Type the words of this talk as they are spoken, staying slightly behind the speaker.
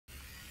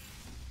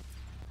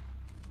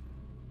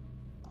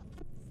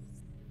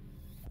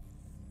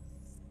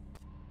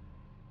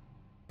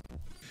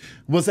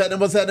What's happening,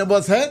 what's happening,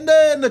 what's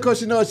happening? Of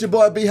course, you know it's your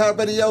boy B-Hot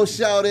Radio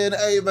shouting.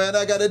 Hey, man,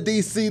 I got a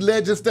DC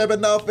legend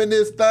stepping off in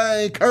this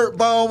thing. Curt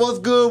Bone, what's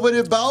good with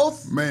it,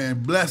 boss?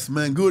 Man, blessed,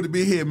 man. Good to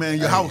be here, man.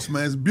 Your house,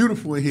 man. It's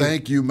beautiful in here.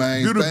 Thank you,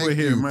 man. Beautiful Thank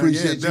here, you. man.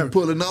 Appreciate yeah, you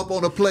pulling up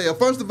on a player.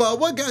 First of all,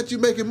 what got you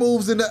making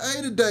moves in the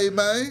A today,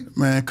 man?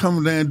 Man,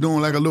 coming down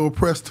doing like a little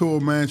press tour,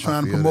 man,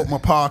 trying to promote my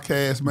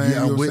podcast, man.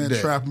 Yeah, you know with what I'm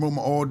saying? Try to promote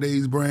my All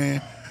Days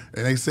brand.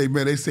 And they say,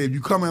 man, if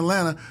you come to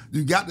Atlanta,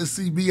 you got to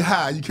see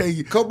B-High. You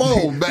can't come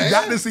on, man. You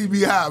got to see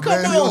B-High, man. Come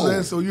you know on. what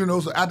I'm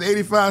saying? So after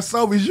 85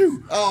 South is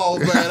you. Oh,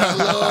 man, I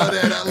love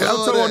that. I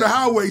love I'm on the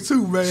highway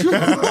too, man.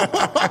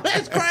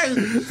 That's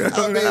crazy.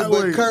 I mean,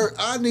 but Curt,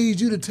 I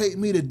need you to take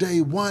me to day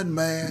one,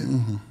 man.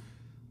 Mm-hmm.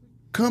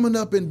 Coming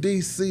up in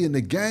DC and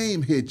the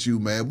game hit you,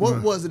 man.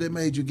 What was it that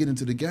made you get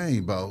into the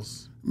game,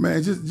 boss?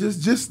 Man,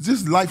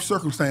 just life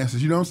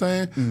circumstances, you know what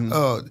I'm saying?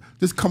 Mm-hmm.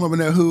 Just come up in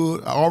that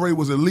hood. I already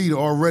was a leader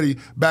already.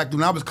 Back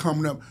when I was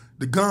coming up,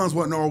 the guns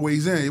wasn't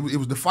always in. It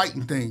was the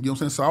fighting thing, you know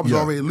what I'm saying? So I was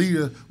already a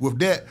leader with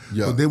that.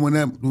 Yeah. But then when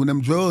them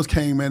drugs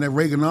came, man, that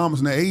Reaganomics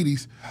in the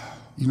 80s,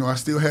 you know, I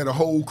still had a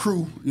whole crew,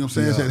 you know what I'm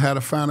saying? So I had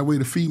to find a way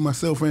to feed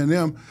myself and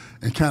them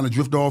and kind of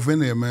drift off in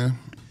there, man.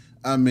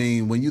 I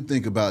mean, when you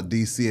think about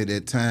DC at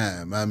that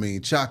time, I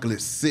mean,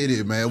 Chocolate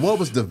City, man, what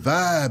was the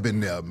vibe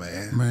in there,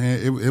 man? Man,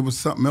 it was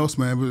something else,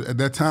 man. At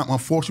that time,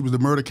 unfortunately, it was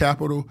the murder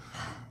capital.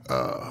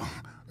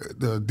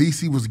 The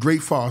DC was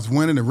great for us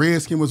winning. The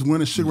Redskins was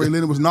winning. Sugar Ray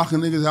Leonard was knocking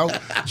niggas out.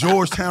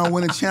 Georgetown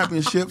winning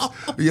championships.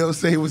 You know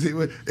what I'm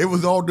saying? It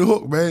was all the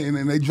hook, man.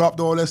 And they dropped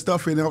all that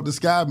stuff in out the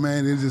sky,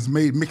 man. It just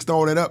mixed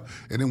all that up,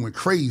 and it went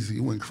crazy.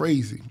 It went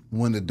crazy.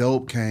 When the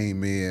dope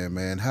came in,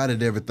 man, how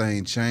did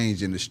everything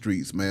change in the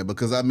streets, man?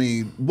 Because, I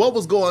mean, what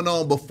was going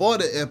on before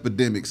the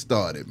epidemic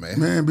started, man?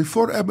 Man,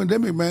 before the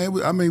epidemic,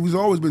 man, I mean, we've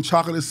always been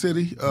Chocolate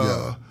City.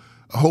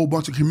 A whole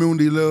bunch of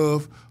community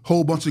love,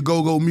 whole bunch of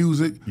go-go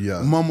music,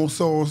 mummo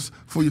sauce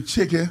for your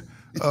chicken,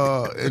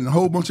 and a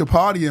whole bunch of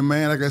partying,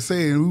 man. Like I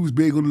said, and we was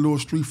big on the little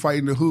street fight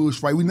in the hood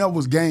fight. We never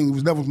was gang. It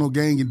was never no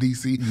gang in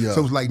D.C. So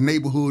it was like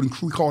neighborhood,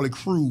 and we call it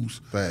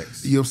crews.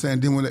 Facts. You know what I'm saying?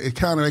 Then when it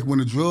kind of like when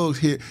the drugs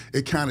hit,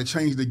 it kind of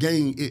changed the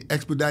game. It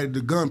expedited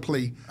the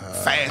gunplay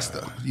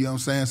faster. You know what I'm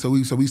saying? So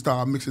we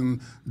started mixing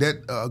that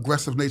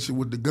aggressive nature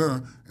with the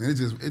gun, and it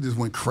just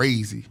went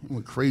crazy. It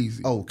went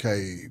crazy.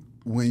 Okay.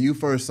 When you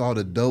first saw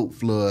the dope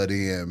flood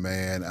in,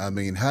 man, I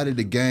mean, how did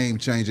the game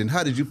change, and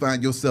how did you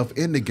find yourself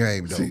in the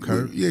game, though,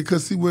 Curt? Yeah,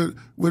 because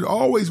what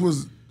always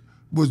was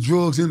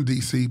drugs in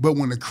D.C., but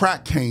when the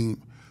crack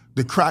came,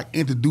 the crack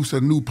introduced a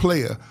new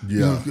player. Yeah. You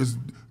know, because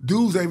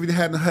dudes ain't really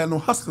had no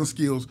hustling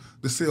skills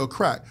to sell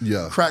crack.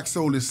 Yeah. Crack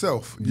sold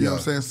itself. You know what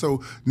I'm saying?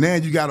 So now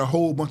you got a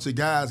whole bunch of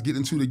guys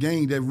getting into the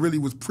game that really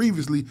was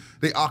previously,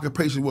 their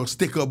occupation was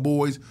stick-up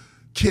boys,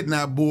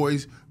 kidnap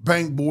boys,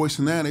 bank boys,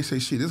 and now they say,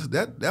 shit,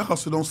 that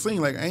hustle don't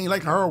seem like, I ain't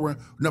like heroin,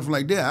 nothing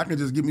like that. I can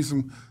just give me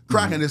some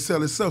crack and it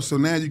sell itself. So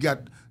now you got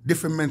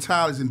different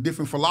mentalities and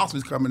different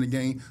philosophies coming in the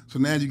game. So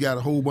now you got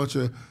a whole bunch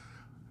of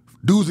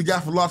dudes that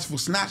got philosophy for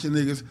snatching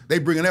niggas, they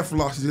bringing that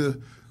philosophy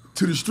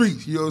to the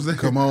streets, you know what I'm saying?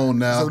 Come on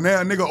now. So now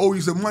a nigga owe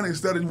you some money,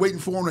 instead of waiting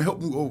for him to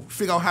help him or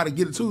figure out how to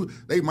get it to,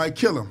 they might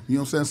kill him, you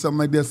know what I'm saying? Something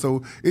like that.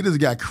 So it just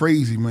got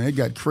crazy, man. It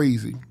got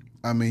crazy.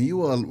 I mean,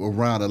 you are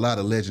around a lot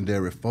of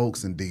legendary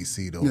folks in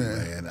D.C., though,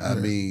 man. I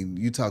mean,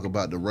 you talk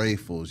about the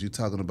Rayfuls, you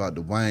talking about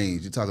the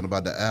Waynes, you talking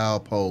about the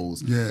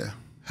Alpos. Yeah.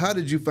 How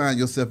did you find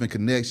yourself in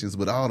connections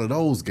with all of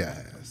those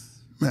guys?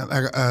 Man,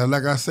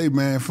 like I say,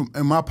 man,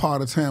 in my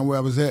part of town where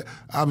I was at,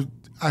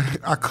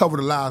 I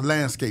covered a lot of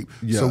landscape.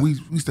 Yeah. So we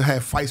used to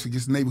have fights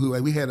against the neighborhood.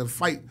 Like we had a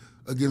fight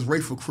against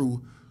Rayful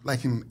crew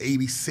like in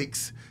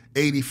 86,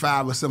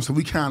 85 or something. So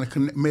we kind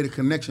of made a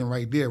connection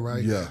right there,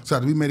 right? Yeah. So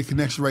after we made a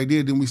connection right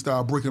there, then we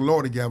started breaking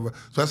law together.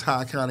 So that's how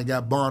I kind of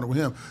got bonded with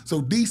him.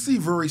 So DC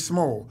very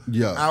small.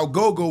 Yeah. Our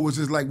go-go was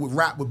just like what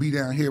rap would be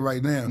down here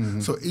right now.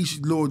 Mm-hmm. So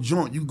each little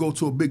joint, you go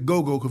to a big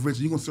go-go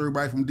convention, you're going to serve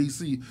everybody from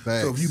DC.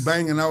 Facts. So if you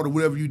banging out or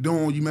whatever you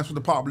doing, you mess with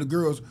the popular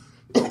girls,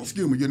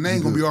 excuse me, your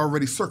name gonna be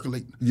already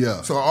circulating.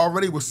 Yeah. So I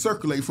already was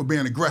circulating for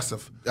being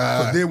aggressive.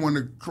 But then when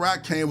the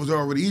crack came, it was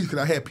already easy because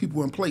I had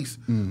people in place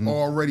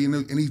already in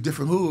these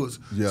different hoods.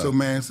 Yeah. So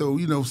man, so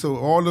you know, so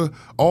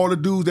all the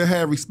dudes that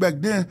had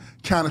respect then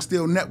kind of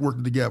still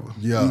networked together.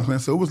 Yeah. You know what I'm saying?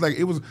 So it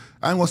was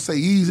I ain't gonna say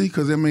easy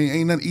because I mean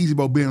ain't nothing easy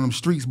about being on them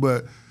streets,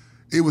 but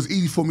it was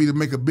easy for me to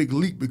make a big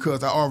leap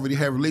because I already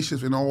had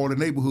relationships in all the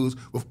neighborhoods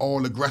with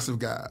all aggressive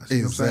guys. Exactly.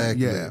 You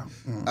know what I'm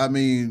saying? Yeah. I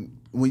mean,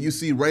 when you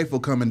see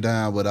Rayful coming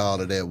down with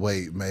all of that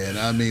weight, man,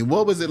 I mean,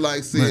 what was it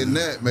like seeing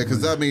that, man?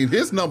 Because, I mean,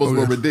 his numbers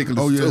were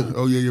ridiculous, too.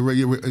 Oh, yeah, you're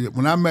right.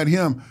 When I met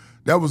him,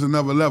 that was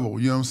another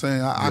level, you know what I'm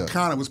saying? I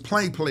kind of was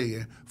playing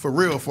for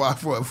real before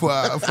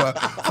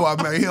I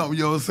met him, you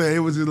know what I'm saying? It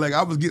was just like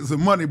I was getting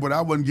some money, but I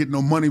wasn't getting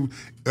no money,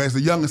 as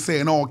the youngest say,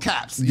 in all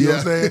caps, you know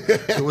what I'm saying?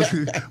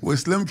 So when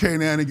Slim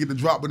came down and get the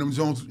drop with them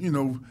Jones, you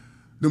know,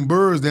 them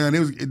birds down,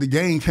 the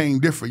game came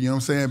different, you know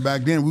what I'm saying?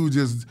 Back then, we were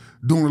just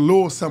doing a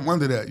little something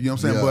under that, you know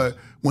what I'm saying? But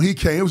when he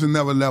came, it was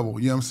another level,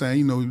 you know what I'm saying?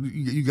 You know,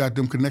 you got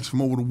them connections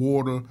from over the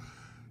water.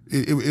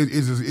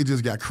 it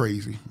just got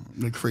crazy.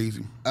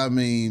 Crazy. I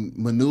mean,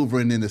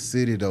 maneuvering in the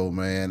city though,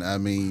 man. I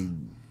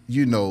mean,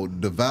 you know,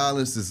 the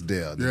violence is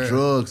there, the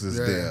drugs is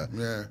there.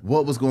 Yeah.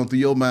 What was going through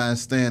your mind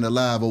staying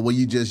alive, or were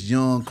you just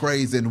young,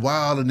 crazy, and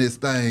wild in this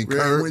thing,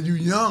 Curt? When you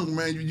young,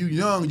 man, you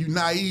young, you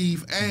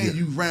naive, and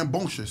you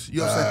rambunctious. You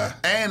know what I'm saying?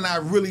 And I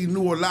really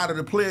knew a lot of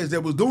the players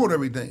that was doing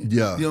everything.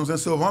 Yeah. You know what I'm saying?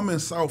 So if I'm in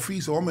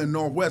Southeast or I'm in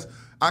Northwest,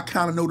 I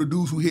kind of know the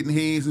dudes who hitting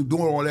heads and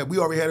doing all that. We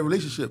already had a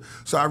relationship.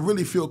 So I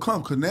really feel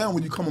comfortable. Because now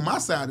when you come on my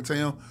side of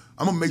town,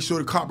 I'm going to make sure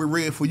the carpet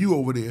red for you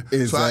over there.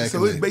 Exactly.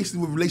 So it's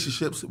basically with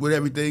relationships, with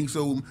everything.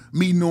 So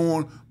me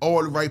knowing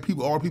all the right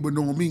people, all the people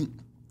knowing me,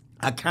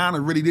 I kind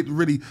of really didn't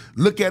really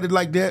look at it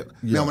like that.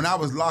 Yeah. Now when I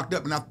was locked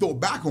up and I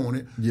thought back on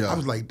it, Yeah. I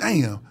was like,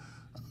 damn.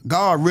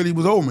 God really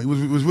was over me.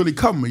 Was really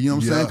covering me, you know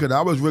what I'm saying? Because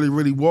I was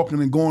really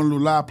walking and going to a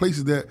lot of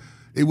places that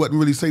it wasn't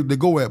really safe to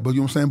go at, but you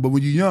know what I'm saying? But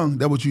when you're young,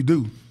 that's what you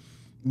do.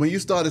 When you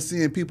started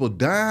seeing people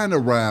dying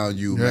around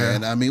you,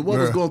 man, I mean, what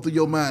was going through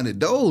your mind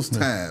at those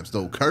times,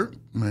 though, Curt?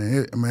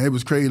 Man, it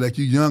was crazy. Like,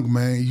 you young,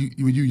 man.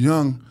 When you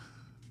young,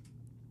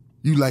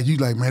 you like,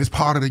 man, it's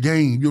part of the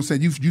game. You know what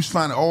I'm saying? You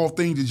find all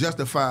things to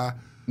justify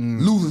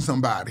losing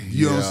somebody.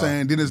 You know what I'm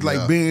saying? Then it's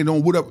like being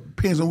on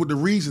depends on what the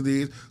reason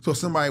is. So if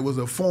somebody was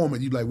a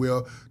foreman, you like,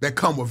 well, that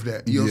come with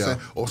that. You know what I'm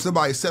saying? Or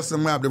somebody set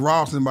somebody up to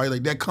rob somebody,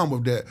 like that come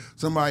with that.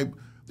 Somebody,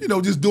 you know,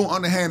 just doing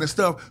underhanded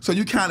stuff. So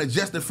you kind of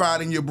justify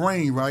it in your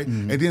brain, right?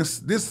 And then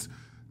this,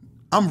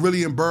 I'm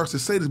really embarrassed to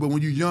say this, but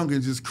when you're young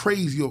and just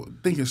crazy or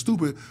thinking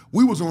stupid,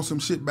 we was on some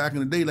shit back in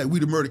the day, like we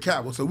the murder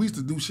capital. So we used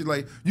to do shit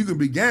like, you can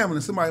be gambling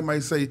and somebody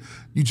might say,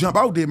 you jump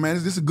out there, man,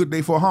 this is a good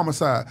day for a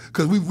homicide.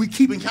 Because we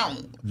keeping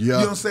count. You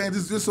know what I'm saying?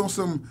 Just on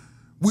some,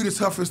 we the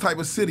toughest type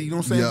of city, you know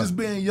what I'm saying? Just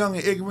being young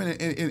and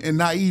ignorant and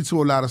naive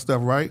to a lot of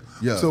stuff, right?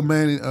 So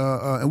man,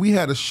 and we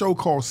had a show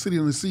called City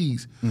on the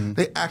Seas.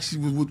 They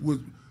actually was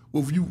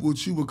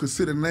what you would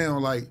consider now,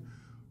 like,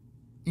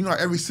 you know,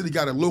 every city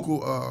got a local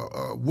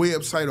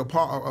website or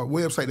a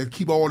website that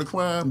keep all the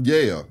crime.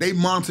 Yeah. They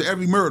monitor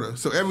every murder.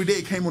 So every day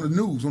it came on the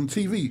news, on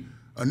TV.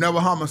 Another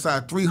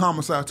homicide, 3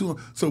 homicides, 2.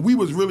 So we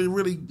was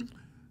really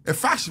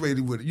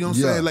infatuated with it. You know what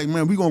I'm saying? Like,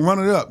 man, we gonna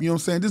run it up. You know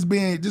what I'm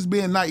saying? Just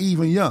being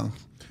naive and young.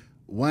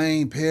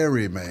 Wayne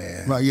Perry,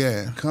 man. Like,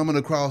 coming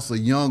across a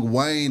young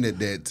Wayne at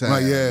that time.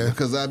 Like,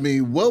 because, I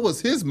mean, what was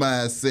his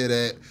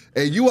mindset at?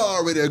 And you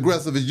already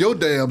aggressive as your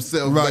damn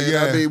self, man.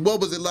 I mean, what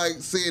was it like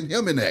seeing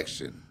him in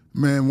action?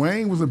 Man,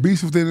 Wayne was a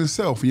beast within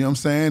himself, you know what I'm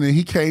saying? And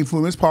he came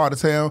from his part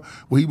of town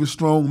where he was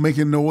strong,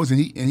 making noise, and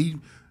he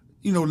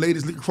you know, laid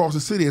his lick across the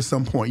city at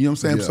some point, you know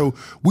what I'm saying? So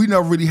we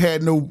never really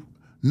had no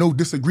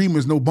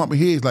disagreements, no bumping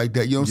heads like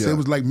that, you know what I'm saying? It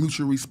was like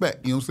mutual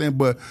respect, you know what I'm saying?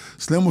 But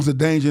Slim was a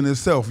danger in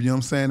itself, you know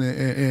what I'm saying?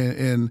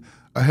 And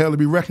a hell to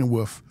be reckoned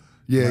with.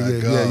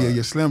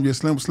 Slim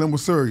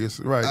was serious,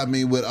 right? I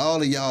mean, with all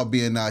of y'all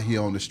being out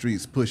here on the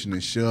streets pushing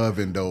and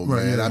shoving, though,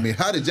 man. I mean,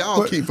 how did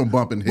y'all keep from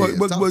bumping heads?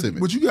 Talk to me.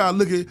 But you gotta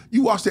look at,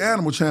 you watch the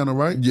Animal Channel,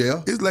 right?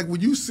 Yeah. It's like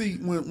when you see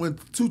when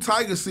 2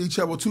 tigers see each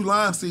other, 2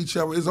 lions see each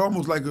other, it's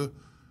almost like a,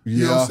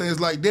 you know what I'm saying? It's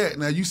like that.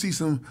 Now you see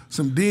some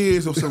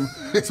deers or some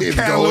it's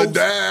cantaloupes, going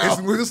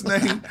down. What's his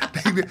name?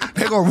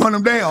 They gonna run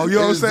them down. You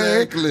know what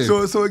I'm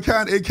saying? So it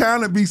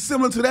kind of be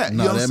similar to that.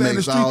 No, you know what I'm saying?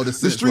 Makes all the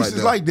streets right is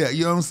there. like that.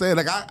 You know what I'm saying?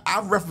 Like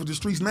I reference the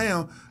streets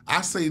now.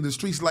 I say the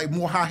streets like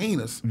more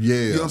hyenas. Yeah.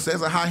 You know what I'm saying?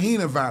 It's a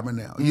hyena environment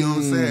now. You know what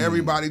I'm saying?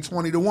 Everybody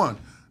 20 to 1.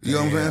 You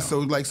know what I'm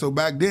saying? So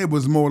back then it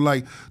was more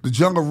like the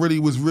jungle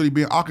was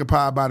being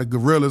occupied by the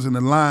gorillas and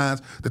the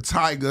lions, the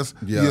tigers,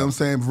 you know what I'm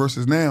saying,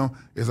 versus now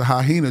it's a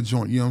hyena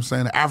joint, you know what I'm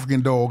saying? The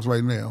African dogs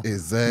right now.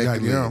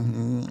 Exactly.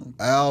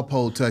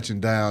 Alpo touching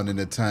down in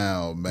the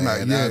town,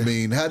 man. I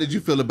mean, how did you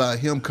feel about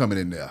him coming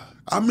in there?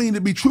 I mean,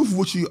 to be truthful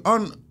with you,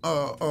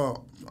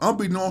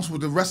 unbeknownst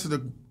with the rest of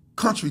the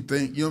country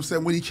thing, you know what I'm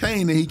saying? When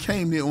he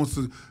came there on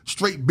some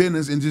straight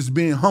business and just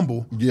being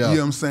humble, you know what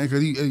I'm saying?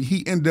 Because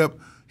he ended up,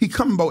 he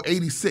come about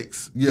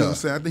 86. You know what I'm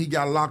saying? I think he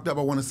got locked up,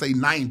 I want to say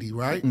 90,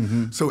 right?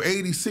 So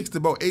 86 to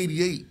about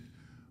 88,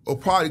 or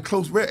probably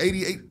close,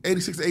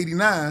 86 to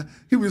 89,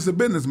 he was just a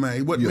businessman.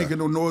 He wasn't making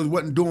no noise,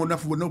 wasn't doing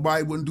nothing with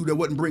nobody, wouldn't do that,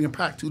 wasn't bringing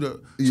pack to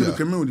the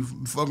community,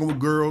 fucking with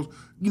girls,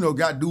 you know,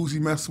 got dudes he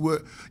messed with. You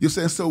know what I'm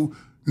saying? So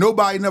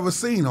nobody never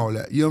seen all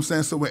that. You know what I'm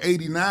saying? So when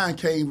 89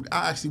 came,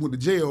 I actually went to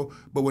jail,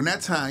 but when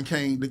that time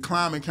came, the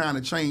climate kind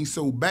of changed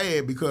so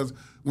bad because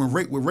when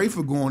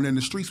Rayful going in,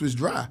 the streets was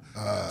dry.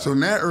 So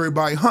now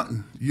everybody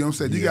hunting. You know what I'm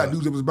saying? You got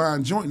dudes that was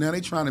buying joint. Now they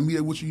trying to meet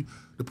up with you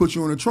to put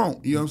you in the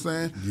trunk. You know what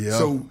I'm saying?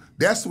 So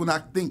that's when I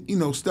think, you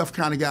know, stuff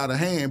kind of got out of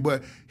hand.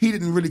 But he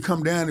didn't really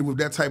come down there with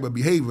that type of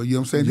behavior. You know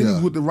what I'm saying? Then he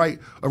was with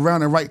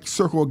around the right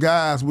circle of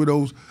guys with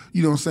those,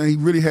 you know what I'm saying? He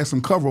really had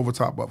some cover over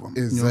top of him.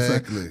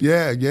 Exactly. You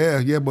know what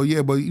I'm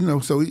saying? But you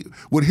know, so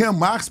with him,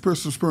 my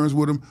personal experience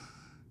with him,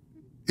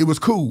 it was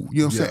cool. You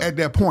know what I'm saying? At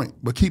that point.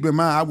 But keep in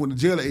mind, I went to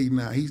jail at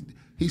 89.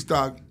 He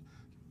started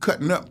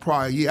cutting up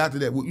probably a year after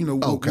that, you know,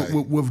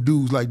 with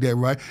dudes like that,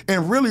 right?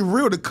 And really,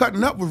 the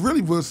cutting up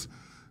was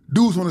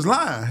dudes on his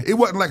line. It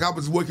wasn't like I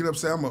was waking up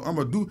saying, I'm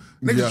a dude.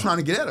 Niggas trying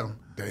to get at him.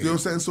 You know what I'm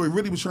saying? So he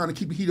really was trying to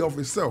keep the heat off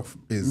himself.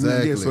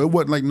 Exactly. Yeah, so it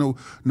wasn't like no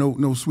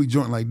sweet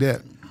joint like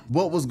that.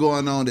 What was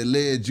going on that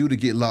led you to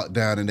get locked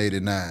down in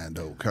 '89,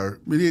 though,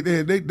 Curt?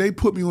 They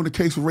put me on the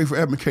case with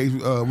Rayful Alpo case,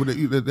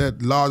 with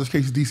that largest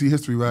case in DC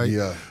history, right?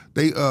 Yeah.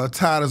 They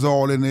tied us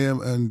all in there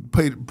and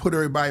put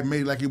everybody,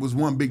 made like it was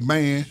one big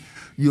band.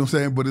 You know what I'm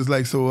saying? But it's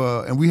like,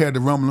 so, and we had to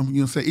rumble them,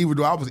 you know what I'm saying? Even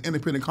though I was an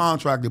independent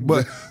contractor,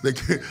 but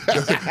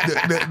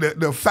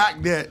the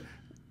fact that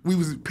we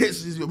was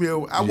pictures, you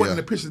know, I wasn't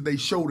the pictures they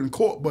showed in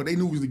court, but they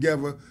knew we was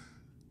together.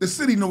 The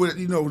city knew that,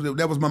 you know,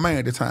 that was my man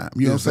at the time.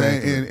 You know what I'm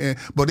saying?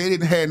 But they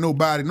didn't have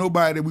nobody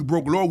that we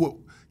broke law with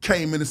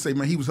came in and say,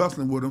 man, he was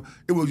hustling with them.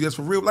 It was just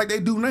for real, like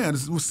they do now.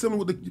 This was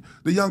similar with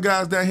the young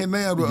guys down here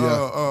now,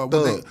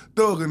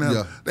 Thug and them.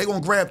 Yeah. They gonna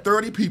grab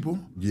 30 people.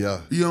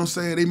 Yeah. You know what I'm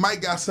saying? They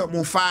might got something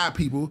on 5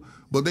 people,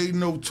 but they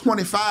know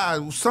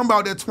 25,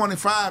 somebody that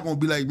 25 gonna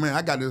be like, man,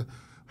 I got to,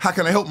 how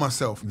can I help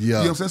myself? Yeah. You know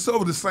what I'm saying? So it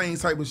was the same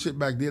type of shit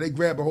back there. They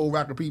grab a whole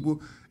rack of people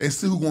and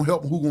see who gonna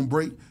help and who gonna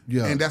break.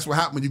 Yeah. And that's what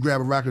happened when you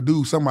grab a rack of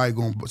dudes, somebody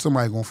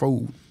gonna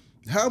fold.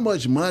 How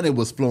much money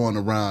was flowing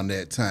around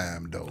that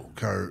time though,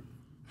 Curt?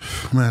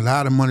 Man, a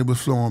lot of money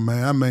was flowing,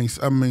 man. I mean,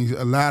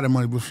 a lot of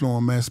money was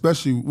flowing, man.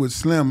 Especially with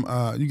Slim,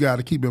 you got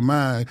to keep in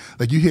mind,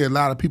 like you hear a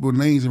lot of people's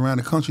names around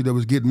the country that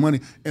was getting money,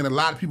 and a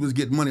lot of people was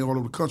getting money all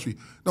over the country.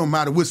 No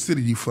matter what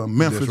city you from,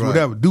 Memphis,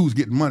 whatever, dudes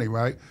getting money,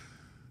 right?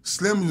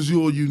 Slim was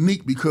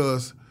unique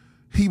because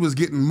he was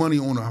getting money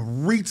on a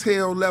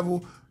retail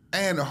level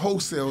and a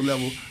wholesale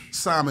level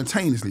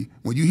simultaneously.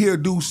 When you hear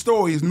a dude's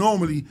story, it's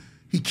normally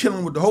he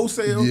killing with the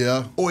wholesale,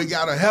 or he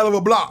got a hell of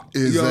a block.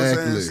 Exactly. You know what I'm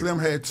saying? Slim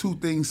had 2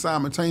 things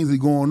simultaneously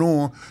going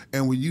on,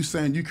 and when you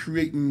saying you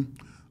creating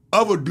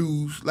other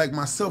dudes like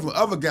myself and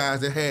other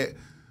guys that had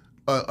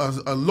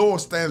a lower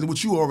standard,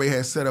 which you already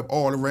had set up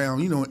all around,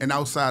 you know, and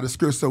outside the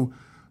script. So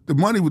the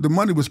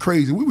money was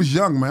crazy. We was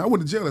young, man. I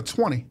went to jail at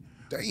 20.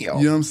 Damn. You know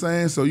what I'm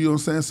saying? So you know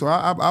what I'm saying? So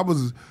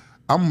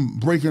I'm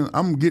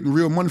getting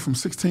real money from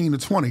 16 to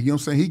 20. You know what I'm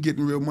saying? He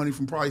getting real money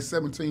from probably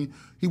 17.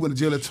 He went to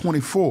jail at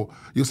 24.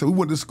 You know, so we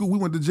went to school, we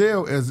went to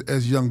jail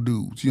as young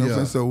dudes. You know what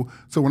I'm saying?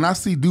 So when I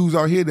see dudes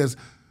out here that's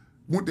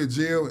went to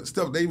jail and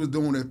stuff they was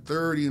doing at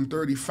 30 and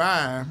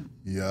 35,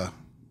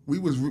 we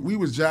was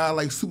jive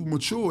like super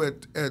mature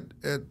at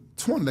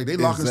 20. Like they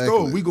locked the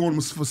store. We go in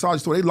the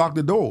massage store, they lock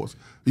the doors.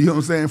 You know what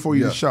I'm saying? For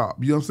you to shop.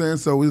 You know what I'm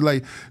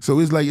saying? So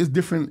it's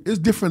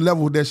different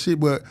level with that shit.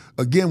 But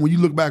again, when you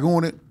look back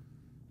on it,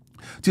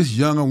 just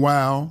young and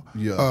wild.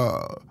 They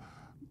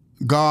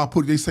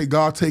say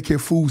God take care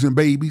of fools and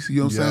babies. You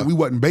know what I'm saying? We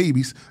wasn't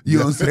babies. You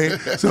know what I'm saying?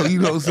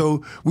 So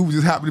so we were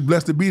just happy,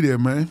 blessed to be there,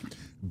 man.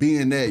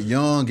 Being that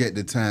young at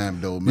the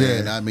time, though,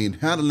 man. I mean,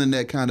 handling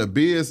that kind of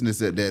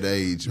business at that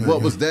age.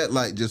 What was that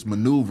like? Just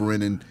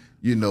maneuvering and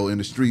in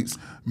the streets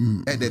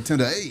at that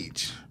tender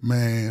age.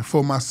 Man,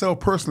 for myself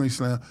personally,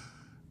 Slim,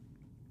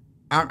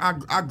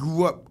 I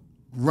grew up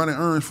running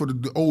errands for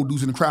the old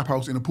dudes in the crap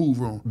house in the pool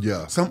room.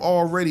 Yeah. Some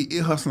already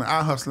hustling,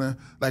 I hustling.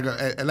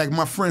 Like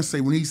my friends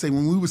say,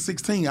 when we were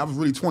 16, I was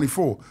really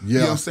 24. Yeah. You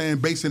know what I'm saying?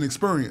 Based on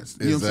experience.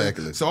 You know what I'm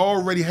saying? So I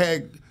already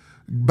had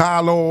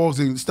bylaws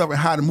and stuff and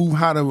how to move,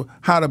 how to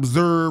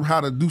observe,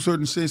 how to do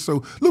certain shit.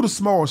 So little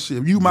small shit.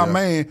 If you my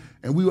man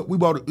and we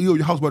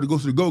your house about to go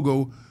to the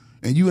go-go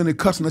and you in there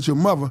cussing at your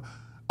mother,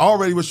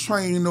 already was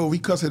trained, if he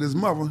cuss at his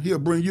mother, he'll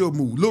bring you a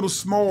move. Little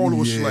small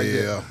little shit like that.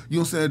 You know what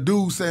I'm saying? A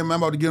dude saying, man,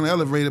 I'm about to get on the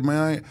elevator,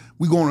 man.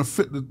 We going to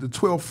fit the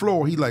 12th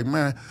floor. He like,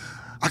 man,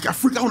 I got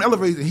freaked out on the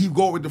elevator. And he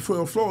go over the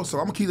 12th floor, so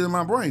I'm going to keep it in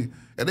my brain.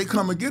 And they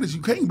come and get us.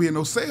 You can't be in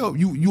no cell.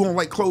 You don't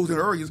like closing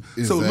areas.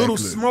 Exactly. So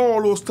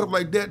little stuff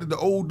like that the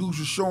old dudes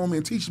were showing me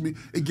and teaching me,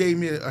 it gave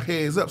me a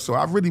heads up. So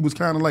I really was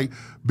kind of like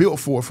built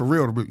for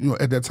real,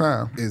 at that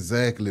time.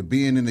 Exactly.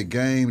 Being in the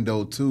game,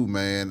 though, too,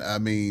 man. I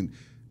mean,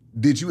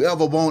 did you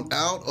ever want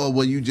out, or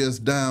were you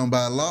just down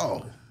by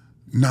law?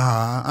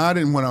 Nah, I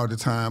didn't want out at the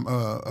time.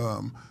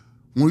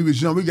 When we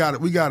was young, we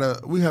have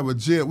a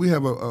jail, we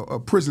have a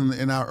prison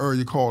in our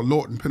area called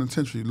Lorton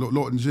Penitentiary,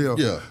 Lorton Jail.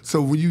 Yeah.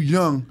 So when you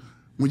young,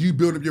 when you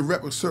build up your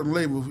rep with certain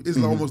labels, it's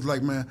almost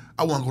like, man,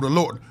 I want to go to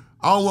Lorton.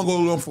 I don't want to go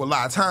to Lorton for a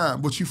lot of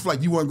time, but you feel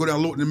like you want to go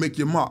down Lorton and make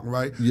your mark,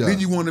 right? Yeah. Then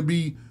you want to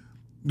be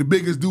the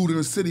biggest dude in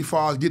the city as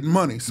far as getting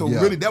money. So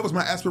really, that was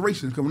my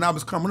aspiration. Because when I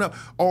was coming up,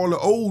 all the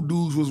old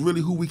dudes was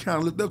really who we kind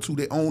of looked up to.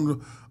 They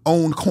own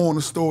the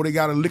corner store. They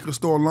got a liquor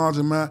store,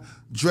 laundromat,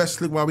 dress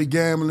slick while we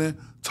gambling,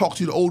 talk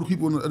to the older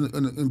people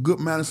in a good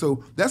manner.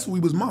 So that's what we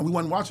was on. We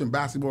wasn't watching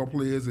basketball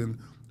players and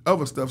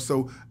other stuff.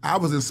 So I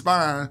was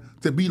inspired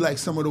to be like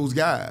some of those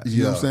guys.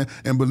 You know what I'm saying?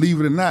 And believe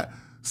it or not,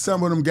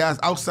 some of them guys,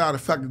 outside the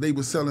fact that they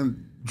were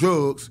selling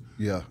drugs,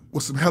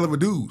 was some hell of a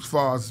dudes as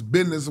far as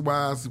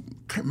business-wise,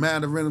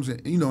 mannerisms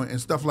and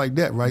stuff like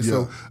that, right?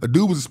 So a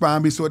dude was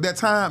inspiring me. So at that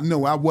time,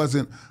 no, I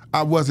wasn't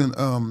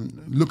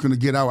looking to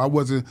get out. I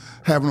wasn't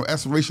having no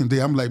aspiration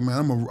there. I'm like,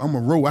 man, I'm a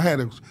roll. I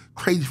had a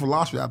crazy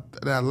philosophy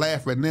that I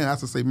laugh at now. I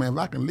used to say, man, if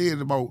I can live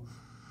at about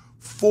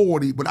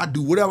 40, but I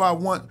do whatever I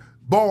want,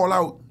 ball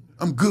out,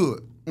 I'm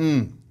good.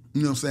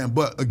 You know what I'm saying?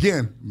 But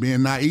again,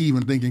 being naive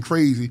and thinking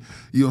crazy,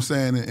 you know what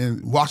I'm saying,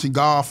 and watching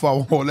God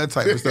fall, all that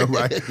type of stuff,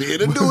 right?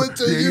 It'll do it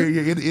to you.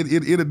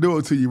 Yeah, it'll do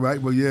it to you,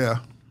 right? But yeah.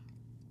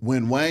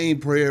 When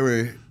Wayne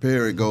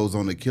Perry goes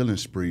on the killing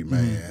spree,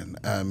 man,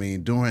 I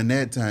mean, during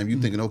that time,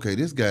 you thinking, okay,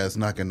 this guy's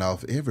knocking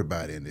off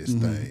everybody in this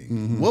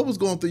thing. What was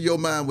going through your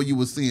mind when you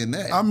were seeing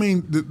that? I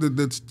mean,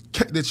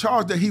 the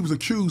charge that he was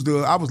accused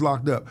of, I was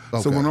locked up.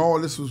 Okay. So when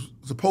all this was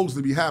supposed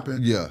to be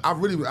happening, I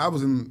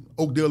was in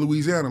Oakdale,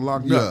 Louisiana,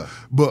 locked up.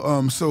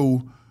 But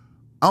so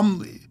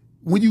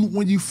when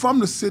you from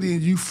the city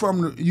and you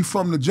from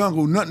the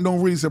jungle, nothing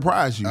don't really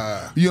surprise you.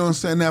 You know what I'm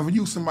saying? Now, for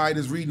you, somebody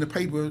that's reading the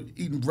paper,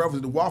 eating breakfast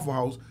at the Waffle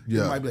House,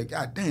 you might be like,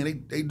 God damn,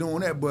 they doing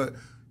that. But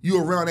you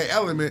around that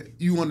element,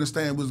 you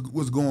understand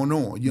what's going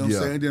on. You know what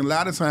I'm saying? Then a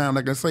lot of times,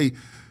 like I say,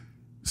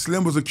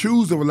 Slim was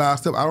accused of a lot of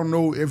stuff. I don't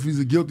know if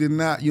he's guilty or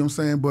not, you know what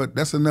I'm saying? But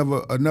that's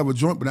another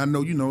joint. But I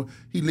know,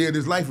 he lived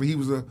his life and he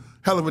was a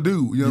hell of a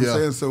dude, you know what I'm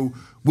saying? So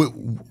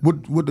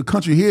what the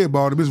country hear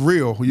about him is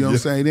real, you know what I'm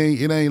saying?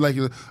 It ain't like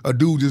a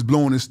dude just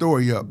blowing his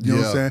story up, you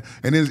know what I'm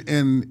saying?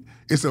 And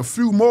it's a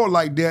few more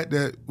like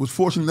that was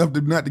fortunate enough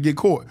not to get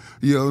caught,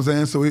 you know what I'm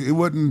saying? So it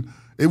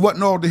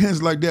wasn't all the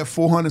hints like that,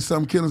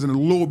 400-something killings and a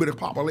little bit of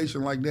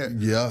population like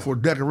that for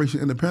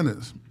Declaration of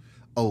Independence.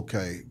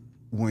 Okay.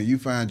 When you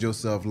find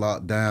yourself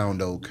locked down,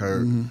 though,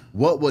 Curt,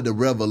 what were the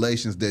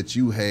revelations that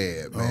you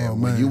had, man?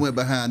 When you went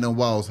behind them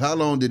walls, how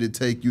long did it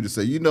take you to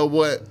say, you know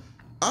what?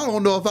 I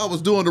don't know if I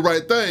was doing the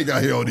right thing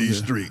out here on these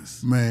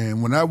streets.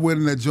 Man, when I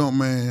went in that jump,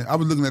 man, I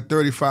was looking at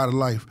 35 to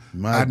life.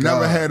 I'd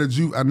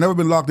never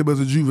been locked up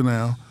as a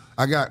juvenile.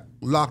 I got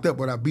locked up,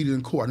 but I beat it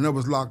in court. I never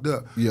was locked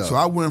up. So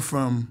I went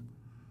from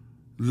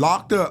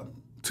locked up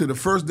to the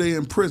first day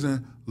in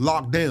prison,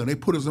 locked down. They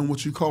put us in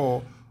what you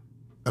call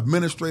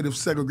administrative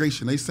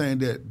segregation. They saying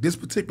that this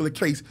particular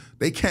case,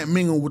 they can't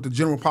mingle with the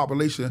general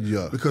population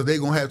because they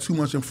gonna have too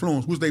much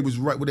influence, which they was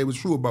right, what they was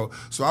true about.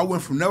 So I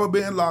went from never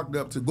being locked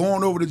up to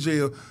going over to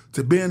jail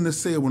to being in the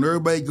cell. When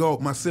everybody go,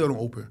 my cell don't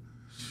open.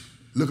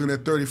 Looking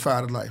at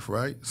 35 to life,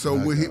 right? So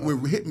it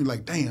hit me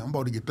like, damn, I'm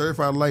about to get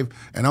 35 to life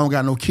and I don't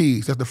got no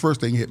kids. That's the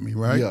first thing hit me,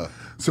 right?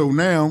 So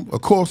now,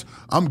 of course,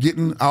 I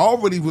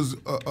already was,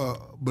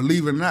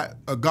 believe it or not,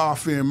 a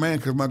God-fearing man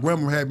because my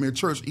grandma had me in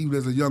church even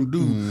as a young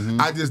dude.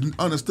 I just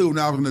understood when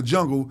I was in the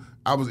jungle,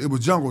 it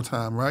was jungle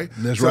time, right?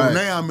 So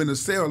now I'm in the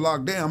cell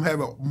locked down. I'm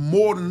having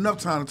more than enough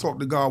time to talk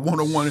to God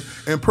one-on-one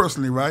and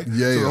personally, right? So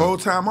the whole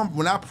time,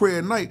 when I pray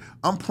at night,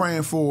 I'm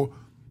praying for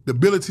the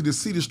ability to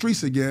see the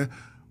streets again,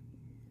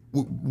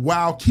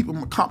 while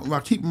keeping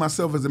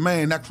myself as a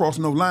man, not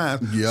crossing no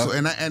lines. So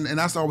and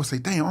I always say,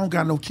 damn, I don't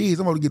got no kids.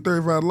 I'm about to get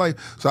 35 to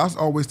life. So I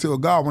always tell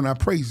God when I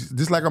pray,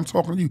 just like I'm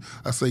talking to you,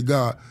 I say,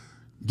 God,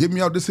 get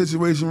me out this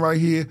situation right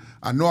here.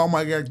 I know I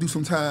might got to do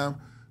some time.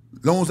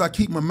 As long as I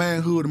keep my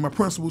manhood and my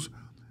principles,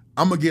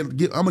 I'm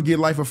gonna get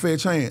life a fair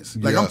chance.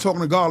 Like I'm talking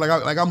to God,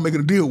 like I'm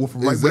making a deal with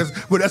him. Right?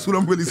 But that's what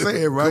I'm really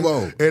saying, right? Come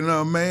on.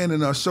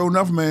 And sure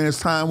enough, man, as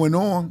time went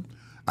on,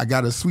 I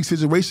got a sweet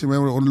situation, man,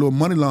 on a little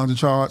money laundering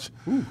charge,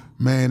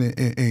 man,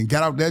 and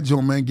got out that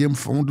joint, man. I'm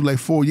gonna do like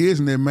 4 years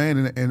in there,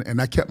 man,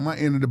 and I kept my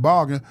end of the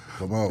bargain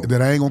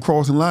that I ain't gonna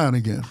cross the line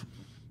again.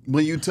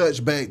 When you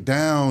touched back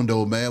down,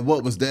 though, man,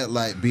 what was that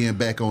like being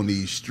back on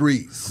these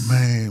streets?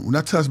 Man, when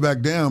I touched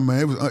back down,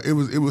 man, it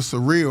was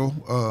surreal.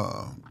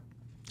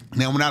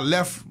 Now, when I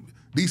left,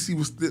 DC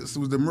was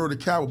the murder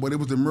capital, but it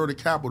was the murder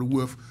capital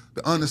with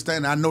the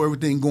understanding I know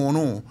everything going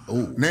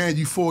on. Now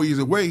you 4 years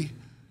away.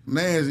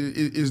 Now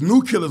it's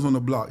new killers on the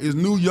block. It's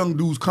new young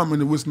dudes coming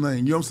to what's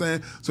name. You know what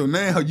I'm saying? So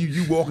now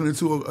you walking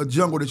into a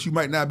jungle that you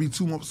might not be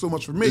so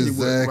much familiar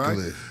with,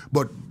 right?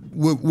 But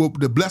what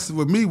the blessing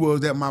with me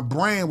was that my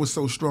brand was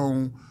so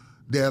strong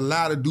that a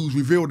lot of dudes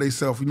revealed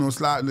themselves. You know,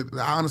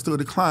 I understood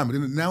the climate,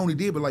 and I only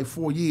did but like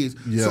 4 years.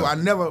 So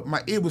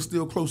my ear was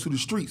still close to the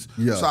streets.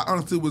 So I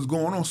understood what's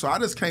going on. So I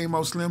just came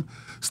out slim,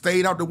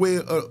 stayed out the way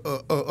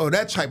of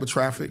that type of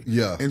traffic,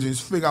 and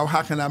just figure out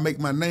how can I make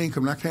my name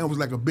come. And I came up was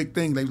like a big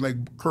thing,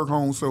 like Kirk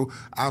Holmes. So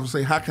I would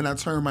say, how can I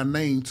turn my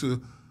name to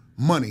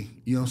money?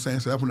 You know what I'm saying?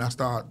 So that's when I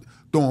start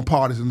throwing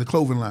parties in the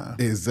clothing line.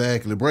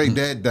 Exactly. Break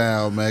that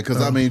down, man, because,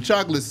 I mean,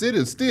 Chocolate City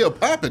is still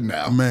popping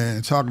now.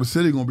 Man, Chocolate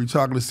City going to be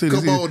Chocolate City.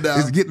 Come on now.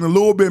 It's getting a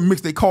little bit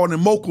mixed. They calling it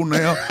mocha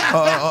now.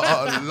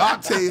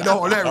 Latte and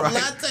all that, right?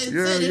 Latte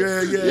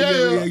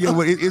City. Yeah.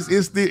 But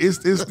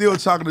it's still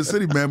Chocolate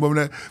City, man.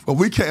 But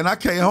I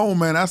came home,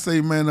 man. I say,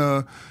 man,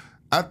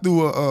 I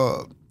threw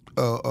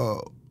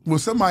well,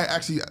 somebody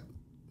actually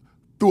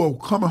threw a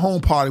coming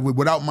home party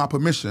without my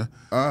permission.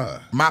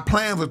 My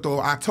plan was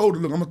I told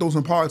her, look, I'm gonna throw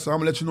some parties, so I'm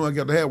gonna let you know I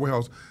got the halfway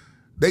house.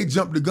 They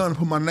jumped the gun and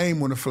put my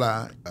name on the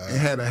fly and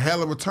had a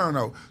hell of a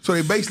turnout. So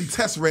they basically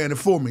test ran it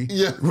for me,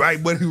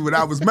 right? But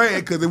I was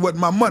mad because it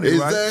wasn't my money,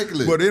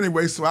 exactly. Right? But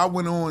anyway, so I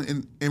went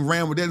on and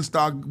ran with that and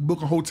started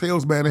booking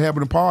hotels, man, and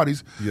having the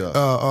parties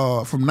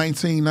from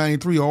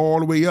 1993 all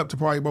the way up to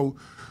probably about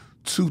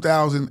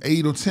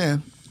 2008 or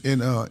 10.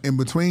 In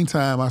between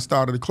time, I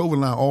started the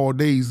clothing line All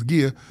Days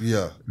Gear,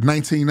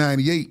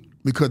 1998,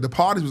 because the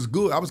parties was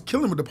good. I was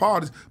killing with the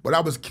parties, but I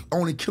was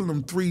only killing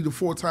them 3 to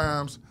 4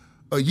 times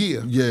a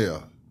year. Yeah.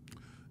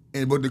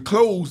 But the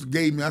clothes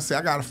gave me, I said,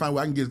 I got to find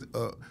where I can get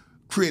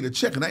create a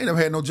check. And I ain't never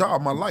had no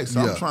job in my life.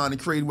 So I'm trying to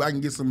create where I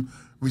can get some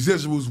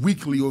residuals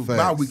weekly or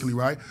bi-weekly,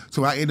 right?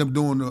 So I ended up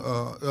doing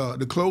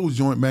the clothes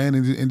joint, man,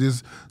 in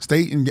this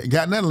state and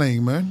got in that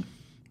lane, man.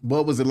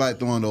 What was it like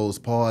throwing those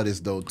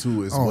parties though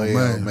too as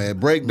well, man?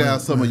 Break down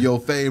some of your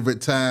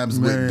favorite times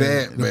with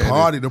that,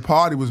 man. The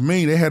party was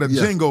mean. They had a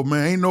jingle,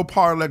 man. Ain't no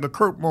party like a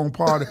Curtbone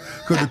party,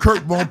 because the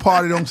Curtbone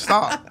party don't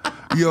stop.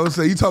 You know what I'm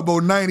saying? You talk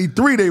about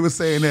 93, they were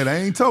saying that. I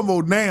ain't talking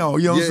about now,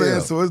 you know what I'm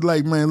saying? So it's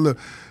like, man, look,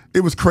 it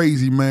was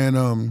crazy, man.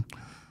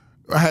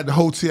 I had the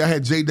hotel, I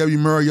had J.W.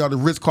 Marriott, the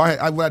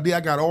Ritz-Carlton. What I did,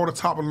 I got all the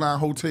top-of-the-line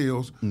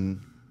hotels.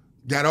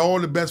 Got all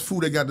the best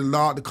food. They got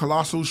the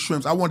colossal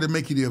shrimps. I wanted to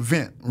make it the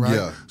event, right?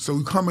 Yeah. So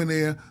we come in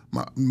there.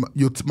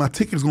 My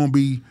ticket's gonna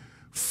be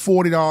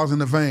 $40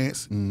 in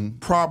advance.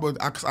 Proper.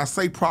 I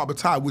say proper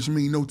tie, which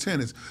means no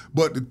tennis.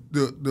 But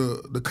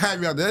the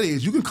caveat that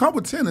is, you can come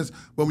with tennis,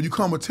 but when you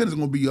come with tennis, it's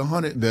gonna be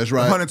 100. That's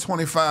right.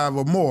 125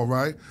 or more,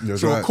 right?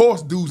 That's right. Of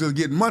course, dudes are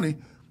getting money.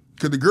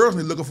 Because the girls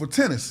be looking for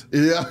tennis.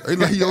 Yeah. They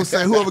like, you know what I'm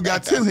saying? Whoever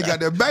got tennis, he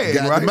got their bag,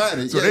 right? The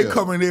money. So they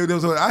come in there.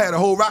 I had a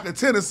whole rack of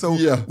tennis, so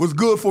it was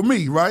good for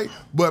me, right?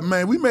 But,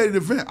 man, we made an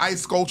event.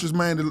 Ice sculptures,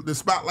 man, the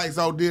spotlights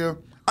out there.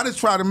 I just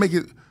tried to make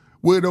it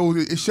where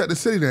it shut the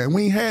city down.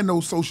 We ain't had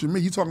no social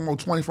media. You talking about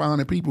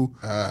 2,500 people,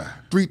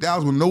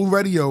 3,000 with no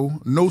radio,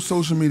 no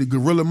social media,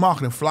 guerrilla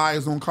marketing,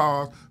 flyers on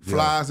cars,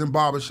 flyers in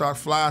barbershops,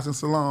 flyers in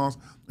salons,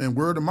 and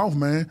word of mouth,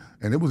 man.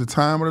 And it was a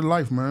time of their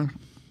life, man.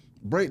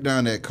 Break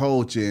down that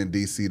culture in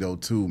D.C. though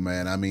too,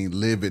 man. I mean,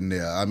 living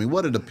there. I mean,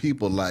 what are the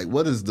people like?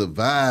 What is the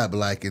vibe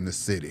like in the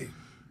city?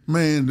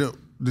 Man,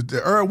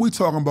 the era we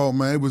talking about,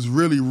 man, it was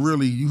really,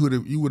 really, you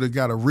would have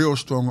got a real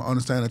strong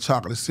understanding of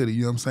Chocolate City,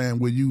 you know what I'm saying?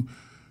 Where you,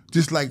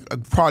 just like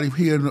probably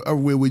here and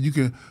everywhere where you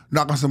can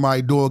knock on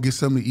somebody's door, get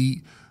something to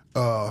eat.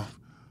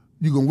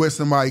 You can wear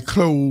somebody's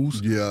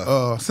clothes.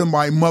 Yeah.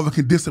 Somebody's mother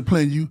can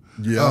discipline you.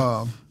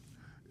 Yeah.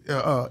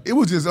 It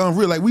was just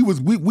unreal. Like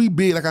we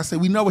big, like I said,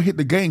 we never hit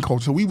the gang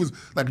culture. So we was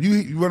like,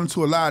 you run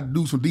into a lot of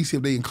dudes from DC,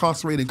 if they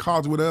incarcerated in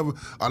cars or whatever,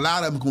 a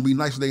lot of them gonna be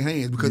nice with their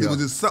hands because it was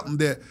just something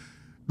that,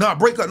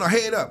 break up,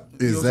 head up.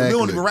 Exactly. You know, so we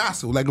don't even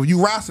wrestle. Like if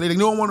you wrestle, they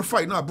don't want to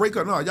fight. Break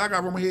up, y'all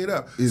gotta run my head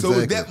up. Exactly. So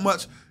it's that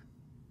much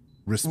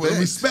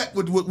respect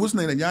with what's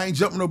the name? Y'all ain't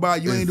jumping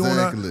nobody, you ain't doing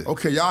nothing.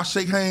 Okay, y'all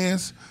shake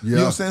hands. You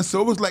know what I'm saying?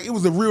 So it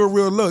was a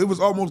real love. It was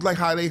almost like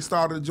how they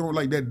started the joint,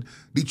 like that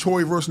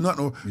Detroit versus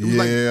nothing. Or it was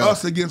like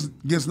us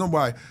against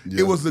nobody.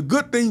 It was a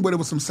good thing, but it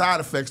was some side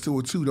effects to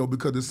it too, though,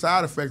 because the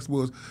side effects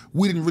was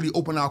we didn't really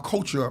open our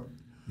culture up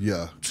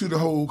to the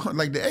whole,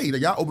 like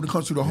y'all opened the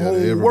country to the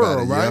whole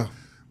world, right?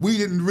 We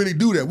didn't really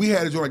do that. We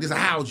had a joint like this,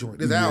 our joint,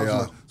 this our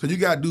joint. So you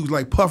got dudes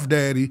like Puff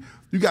Daddy,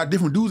 you got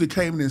different dudes that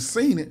came in and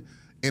seen it,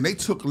 and they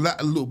took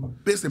little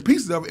bits and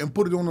pieces of it and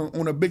put it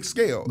on a big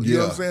scale. You know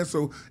what I'm saying?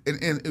 So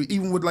and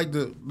even with like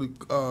the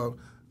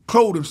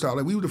clothing style,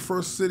 like we were the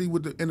first city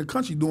in the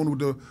country doing with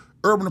the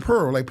urban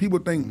apparel. Like people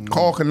think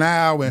Carl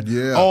Canal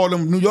and all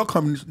them New York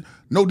companies,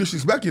 no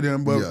disrespect to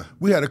them, but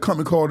we had a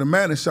company called the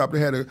Manning Shop that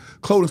had a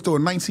clothing store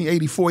in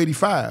 1984,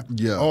 85.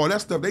 Yeah. All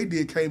that stuff they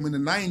did came in the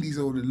 90s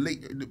or the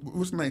late,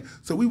 what's the name?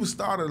 So we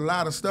started a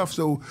lot of stuff,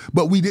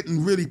 but we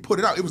didn't really put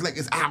it out. It was like,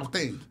 it's our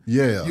thing.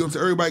 Yeah. You know what I'm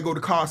saying? Everybody go to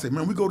car, say,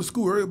 man, we go to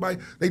school, everybody,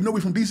 they know we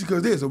from DC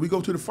because this, or we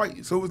go to the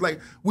fight. So it was like,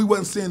 we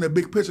wasn't seeing the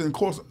big picture, and of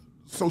course,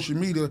 social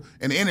media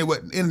and the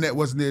internet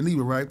wasn't there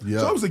neither, right? Yeah.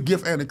 So it was a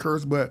gift and a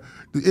curse, but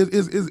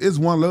it's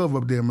one love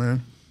up there,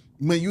 man.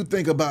 When you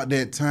think about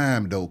that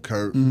time, though,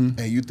 Curt, and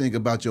you think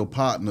about your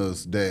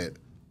partners that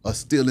are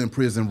still in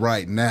prison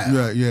right now,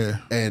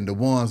 and the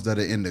ones that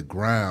are in the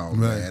ground,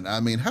 man.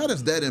 I mean, how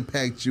does that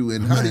impact you,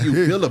 and how do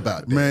you feel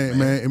about that,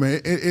 man?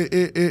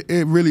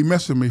 It really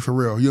messed with me for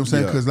real. You know what I'm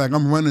saying? Because like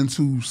I'm running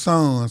to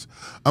sons,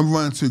 I'm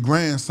running to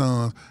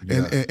grandsons,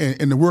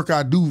 and the work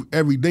I do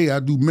every day,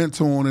 I do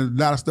mentoring and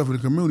a lot of stuff in the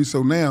community.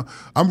 So now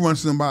I'm running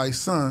to somebody's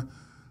son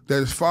that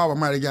his father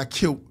might have got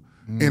killed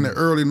in the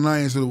early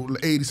 90s or the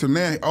 80s. So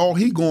now all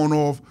he going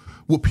off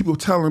what people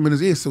telling him in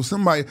his ear. So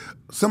somebody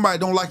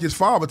don't like his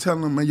father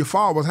telling him, man, your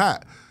father was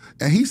hot.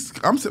 And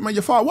I'm saying, man,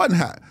 your father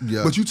wasn't hot.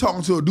 Yeah. But you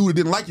talking to a dude that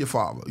didn't like your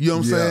father. You know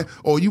what I'm saying?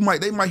 Or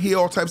they might hear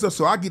all types of stuff.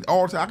 So I get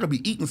all the time, I could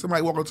be eating,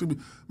 somebody walk up to me,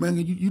 man,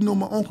 you know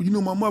my uncle, you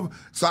know my mother.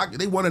 So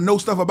they want to know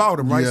stuff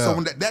about him, right? So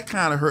when that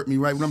kind of hurt me,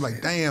 right? When I'm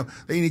like, damn,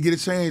 they need to get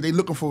a change. They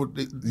looking for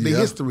their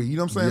history. You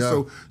know what I'm saying?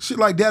 So shit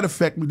like that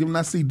affect me. Then when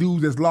I see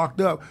dudes that's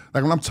locked up,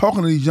 like when I'm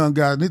talking to these young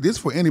guys, this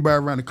for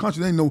anybody around the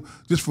country. They ain't know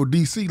just for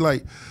DC.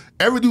 Like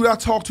every dude I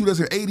talk to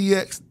that's in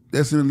ADX,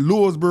 that's in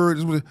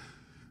Lewisburg,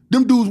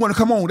 them dudes want to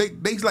come on.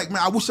 They's like,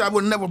 man, I wish I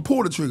would never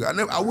pulled the trigger.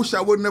 I wish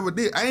I would never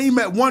did. I ain't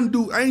met one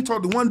dude. I ain't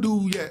talked to one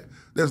dude yet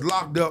that's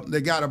locked up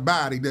that got a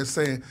body that's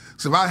saying,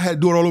 so if I had to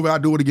do it all over,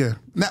 I'd do it again.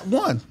 Not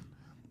one.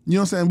 You know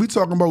what I'm saying? We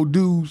talking about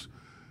dudes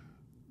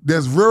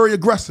that's very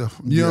aggressive.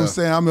 You know what I'm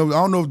saying? I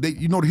don't know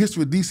if you know the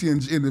history of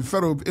DC in the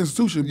federal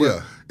institution,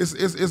 but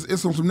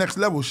it's on some next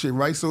level shit,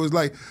 right? So it's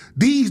like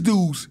these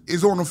dudes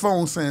is on the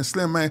phone saying,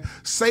 Slim, man,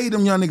 say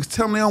them young niggas,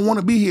 tell them they don't want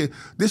to be here.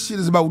 This shit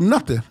is about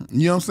nothing.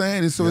 You know what I'm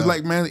saying? And so it's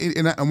like, man,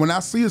 and when I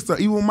see it stuff,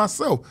 even with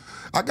myself,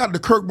 I got the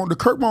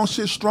Curtbone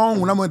shit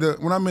strong when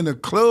I'm in the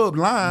club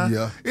line.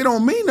 Yeah. It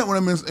don't mean that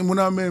when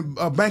I'm in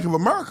Bank of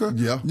America.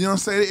 Yeah. You know what I'm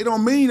saying? It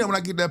don't mean that when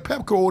I get that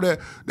Pepco,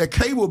 that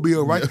cable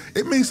bill, right?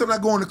 Yeah. It means something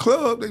I go in the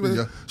club. They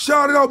like,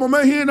 shout it out, my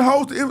man, here in the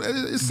host.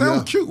 It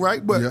sounds cute,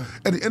 right? But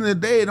at the end of the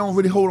day, it don't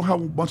really hold a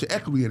whole bunch of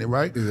equity in it,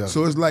 right? Yeah.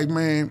 So it's like,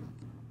 man,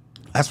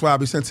 that's why I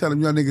be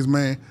telling young niggas,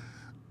 man,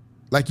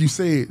 like you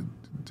said,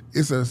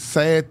 it's a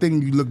sad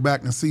thing you look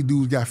back and see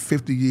dudes got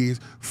 50 years,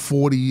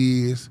 40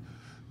 years,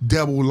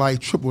 double life,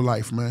 triple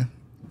life, man.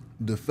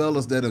 The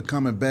fellas that are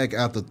coming back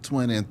after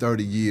 20 and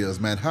 30 years,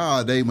 man, how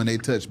are they when they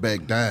touch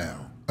back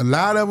down? A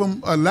lot of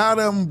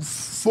them,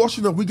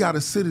 fortunate we got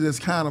a city that's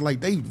kind of like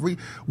they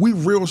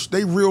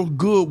real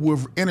good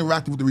with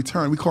interacting with the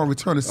return. We call them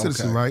return to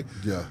citizen, right?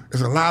 Yeah.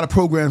 There's a lot of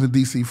programs in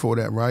DC for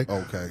that, right?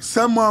 Okay.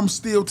 Some of them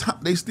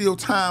still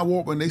time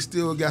warp and they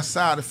still got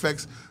side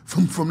effects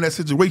from that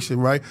situation,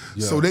 right?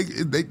 Yeah. So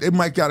they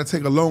might got to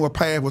take a longer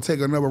path or take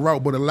another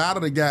route. But a lot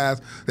of the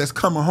guys that's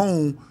coming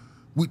home,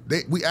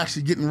 we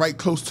actually getting right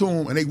close to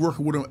them, and they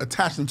working with them,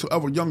 attaching them to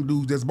other young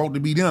dudes that's about to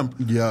be them.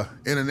 Yeah.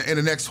 In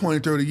the next 20,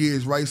 30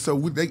 years, right? So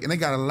they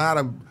got a lot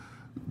of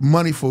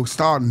money for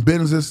starting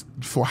businesses,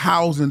 for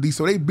housing.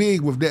 So they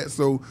big with that.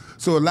 So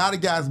a lot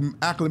of guys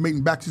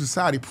acclimating back to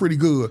society pretty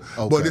good.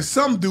 Okay. But there's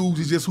some dudes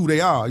is just who they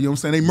are. You know what I'm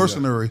saying? They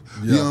mercenary.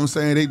 Yeah. You know what I'm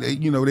saying?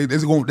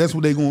 That's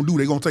what they gonna do.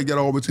 They gonna take that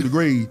all the way to the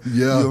grave. Yeah.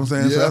 You know what I'm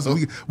saying? Yeah. So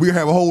we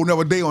have a whole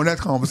nother day on that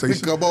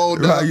conversation. Come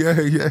on, right?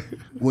 Yeah.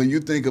 When you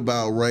think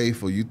about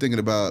Rayful, you thinking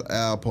about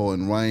Alpo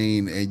and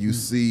Wayne, and you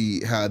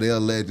see how their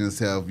legends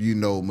have,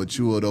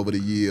 matured over the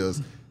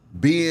years.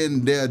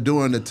 Being there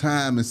during the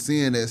time and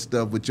seeing that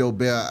stuff with your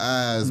bare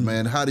eyes,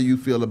 man, how do you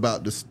feel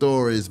about the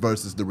stories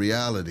versus the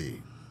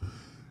reality?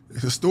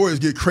 The stories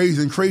get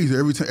crazy and crazy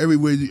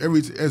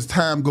as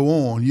time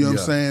go on. You know what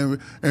I'm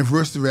saying? And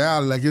versus the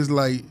reality, like it's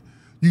like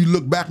you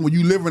look back when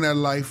you live in that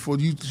life, or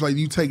you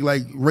take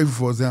like Rayful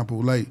for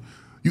example, like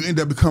you end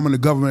up becoming a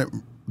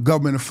government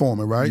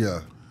informant, right? Yeah.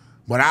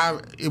 But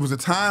it was a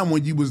time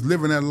when you was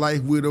living that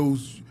life with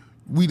those.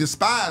 We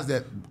despise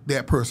that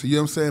person, you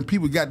know what I'm saying?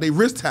 People got their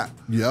wrist tapped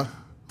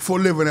for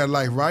living that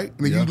life, right?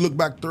 And then you look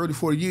back 30,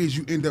 40 years,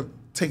 you end up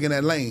taking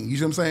that lane, you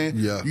know what I'm saying?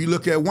 Yeah. You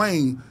look at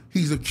Wayne,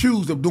 he's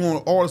accused of doing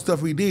all the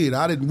stuff he did.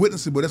 I didn't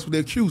witness it, but that's what they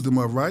accused him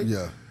of, right?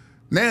 Yeah.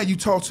 Now you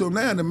talk to him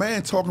now, and the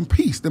man talking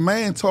peace. The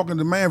man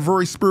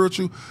very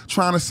spiritual,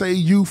 trying to save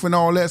youth and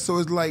all that. So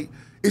it's like,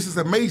 it's just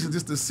amazing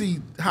just to see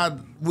how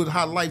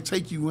life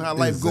take you and how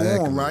life go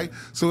on, right?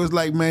 So it's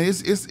like, man,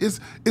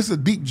 it's a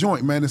deep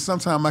joint, man. And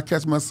sometimes I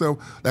catch myself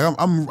like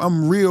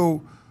I'm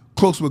real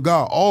close with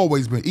God,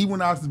 always been. Even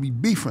when I used to be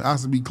beefing, I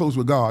used to be close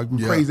with God.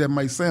 Crazy that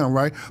might sound,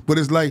 right? But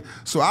it's like,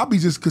 so I'll be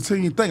just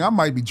continuing to think. I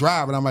might be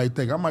driving, I might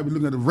be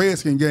looking at the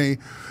Redskin game.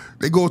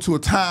 They go to a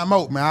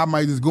timeout, man. I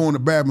might just go in the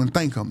bathroom and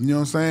thank them. You know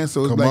what I'm saying?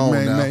 So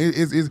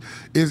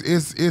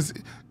it's it's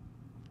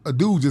a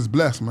dude just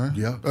blessed, man.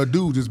 Yeah. A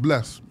dude just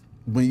blessed.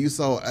 When you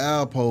saw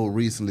Alpo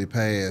recently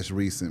passed,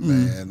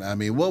 man, I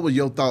mean, what were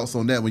your thoughts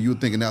on that when you were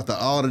thinking after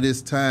all of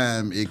this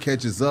time, it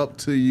catches up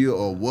to you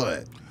or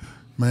what?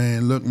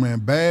 Man, look, man,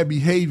 bad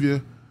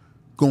behavior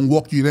gonna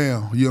walk you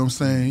down, you know what I'm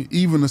saying?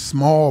 Even a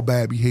small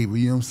bad behavior,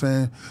 you know what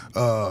I'm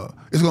saying?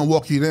 It's gonna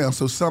walk you down.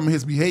 So some of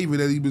his behavior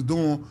that he was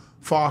doing,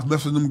 far as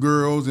messing with them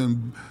girls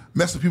and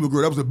messing with people,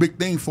 girl, that was a big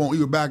thing for him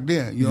even back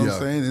then, you know what I'm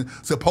saying? And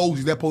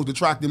supposedly that's supposed to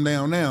track them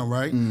down now,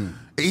 right?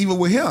 Even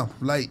with him,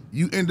 like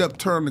you end up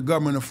turning the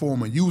government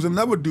informant. You was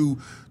another dude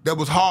that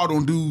was hard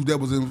on dudes that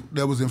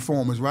was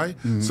informers, right?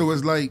 So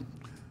it's like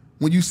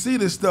when you see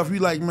this stuff, you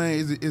like, man,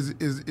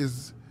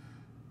 is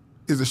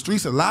the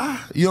streets a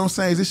lie? You know what I'm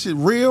saying? Is this shit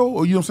real?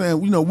 Or you know what I'm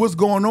saying? You know what's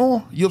going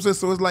on? You know what I'm saying?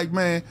 So it's like,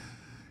 man.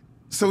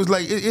 So it's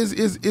like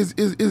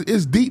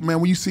it's deep,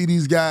 man. When you see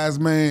these guys,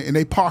 man, and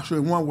they posture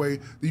in one way,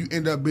 then you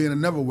end up being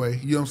another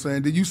way. You know what I'm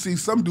saying? Then you see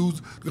some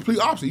dudes the complete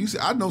opposite. You see,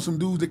 I know some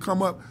dudes that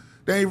come up.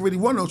 They ain't really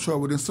want no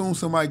trouble. Then soon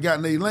somebody got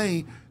in their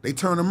lane, they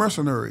turn to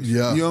mercenaries.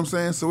 Yeah. You know what I'm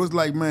saying? So it's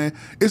like, man,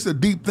 it's a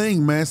deep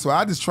thing, man. So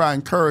I just try to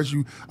encourage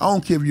you. I don't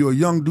care if you're a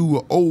young dude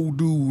or old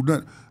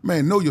dude.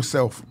 Man, know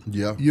yourself.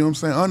 Yeah. You know what I'm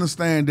saying?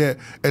 Understand that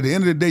at the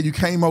end of the day, you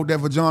came out that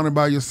vagina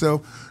by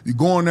yourself. You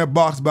go in that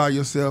box by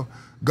yourself.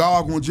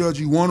 God gonna judge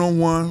you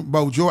one-on-one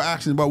about your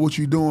actions, about what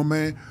you're doing,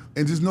 man.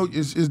 And just know,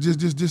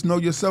 just know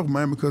yourself,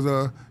 man,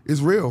 because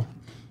it's real.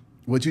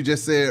 What you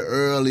just said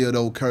earlier,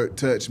 though, Curt,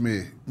 touched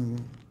me.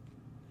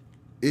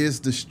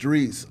 Is the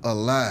streets a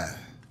lie?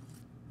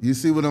 You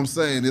see what I'm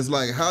saying? It's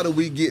like, how do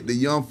we get the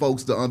young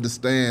folks to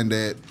understand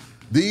that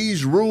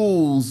these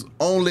rules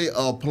only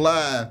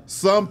apply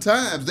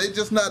sometimes? They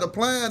just not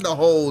applying the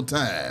whole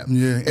time.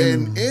 Yeah.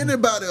 And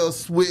anybody will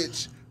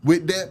switch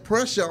with that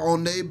pressure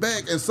on their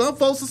back. And some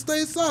folks will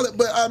stay solid.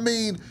 But I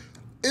mean,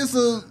 it's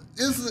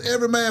it's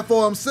every man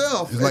for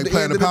himself. It's like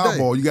playing the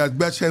Powerball. You got a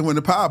better chance of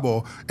winning the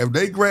Powerball. If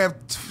they grab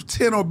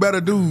 10 or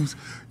better dudes,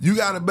 you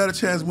got a better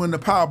chance of winning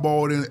the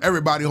Powerball than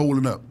everybody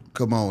holding up.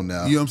 Come on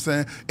now. You know what I'm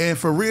saying? And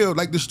for real,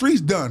 like the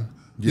street's done.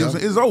 You know what I'm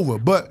saying? It's over.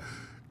 But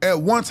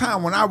at one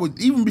time when I was,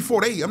 even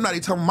before I'm not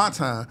even talking my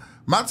time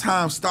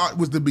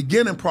was the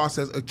beginning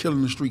process of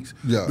killing the streets.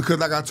 Yeah. Because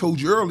like I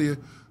told you earlier,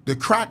 the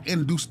crack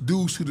induced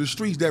dudes to the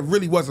streets that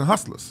really wasn't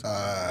hustlers. You know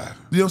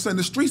what I'm saying?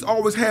 The streets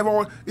always have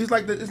it's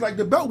like the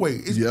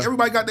Beltway.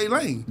 Everybody got their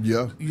lane.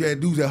 Yeah. You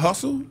had dudes that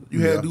hustle, you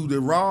had dudes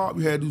that rob,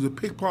 you had dudes that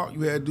pickpocket,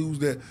 you had dudes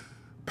that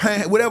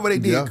whatever they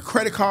did,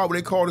 credit card, what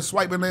they call it,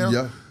 swiping now.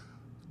 Yeah.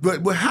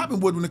 But what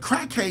happened was when the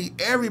crack came,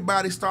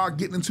 everybody started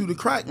getting into the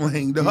crack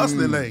lane, the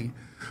hustling lane.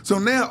 So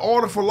now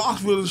all the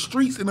philosophy of the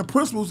streets and the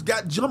principles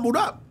got jumbled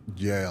up.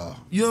 Yeah.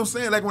 You know what I'm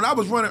saying? Like when I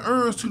was running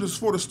errands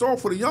for the store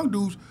for the young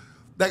dudes,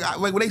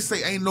 like when they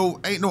say ain't no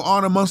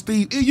honor amongst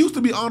thieves, it used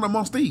to be honor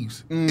amongst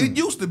thieves. It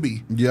used to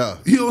be. Yeah.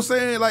 You know what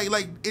I'm saying?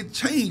 Like it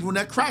changed when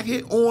that crack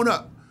hit on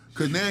up.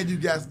 Cause now you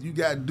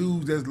got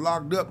dudes that's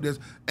locked up that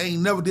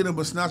ain't never did them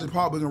but snatch a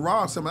public and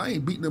rob somebody. I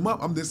ain't beating them up.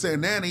 I'm just saying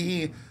now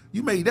they in.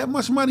 You made that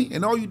much money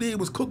and all you did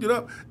was cook it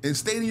up and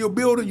stay in your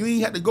building. You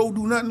ain't had to go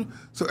do nothing.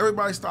 So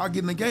everybody started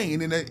getting the game,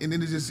 and then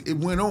it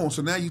went on.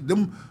 So now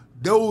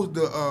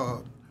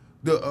the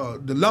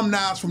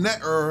alumni from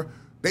that era,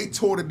 they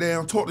tore it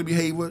down, taught the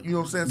behavior. You know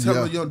what I'm saying?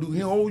 Tell the young dude, he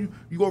don't owe you.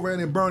 You go around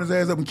and burn his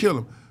ass up and kill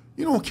him.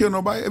 You don't kill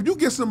nobody. If you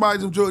get somebody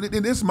some drugs,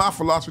 and this is my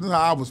philosophy. This is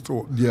how I was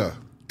taught. Yeah.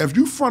 If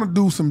you front to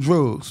do some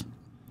drugs,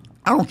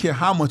 I don't care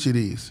how much it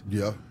is.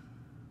 Yeah.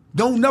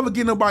 Don't never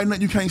get nobody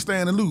nothing you can't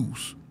stand and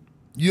lose.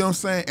 You know what I'm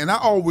saying? And I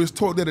always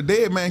taught that a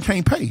dead man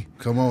can't pay.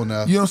 Come on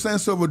now. You know what I'm saying?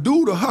 So if a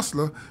dude, a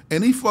hustler,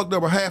 and he fucked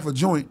up a half a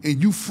joint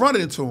and you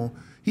fronted it to him,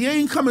 he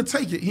ain't come and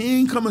take it. He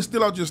ain't come and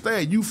steal out your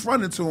stag. You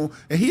fronted to him,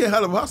 and he a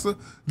hell of a hustler.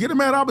 Get him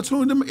that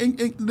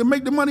opportunity to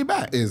make the money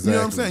back. Exactly. You know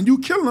what I'm saying? You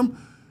kill him,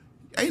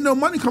 ain't no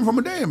money come from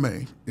a dead man.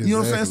 Exactly. You know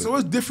what I'm saying? So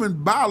it's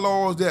different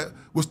bylaws that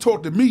was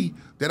taught to me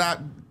that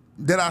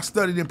I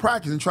studied in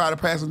practice and tried to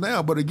pass them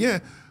down. But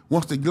again,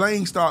 when the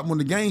game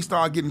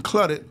started getting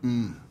cluttered,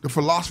 the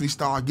philosophy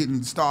started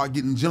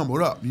getting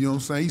jumbled up. You know what I'm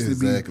saying? Used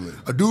to be,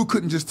 a dude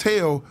couldn't just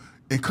tell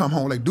and come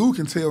home. Like dude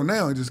can tell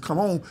now and just come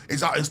home and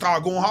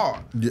start going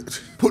hard. Yeah.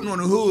 Putting on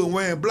the hood and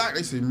wearing black.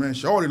 They said, man,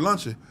 shorty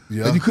lunching.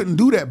 Yeah. And you couldn't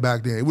do that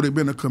back then. It would have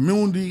been a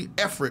community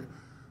effort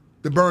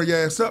to burn your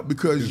ass up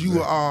because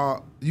you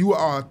are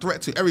a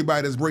threat to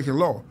everybody that's breaking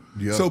law.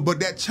 Yeah. So, but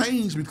that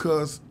changed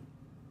because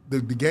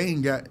the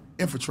game got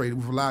infiltrated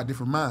with a lot of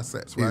different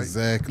mindsets, right?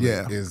 Exactly.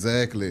 Yeah.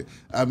 Exactly.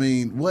 I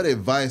mean, what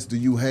advice do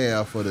you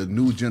have for the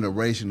new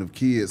generation of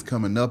kids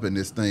coming up in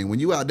this thing? When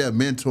you out there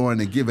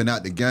mentoring and giving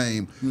out the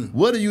game,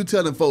 what are you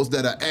telling folks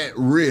that are at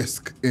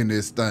risk in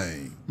this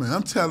thing? Man,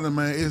 I'm telling them,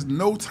 man, it's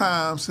no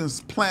time since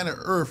planet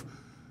Earth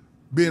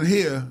been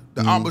here,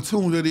 the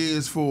opportunity it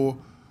is for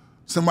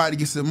somebody to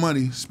get some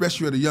money,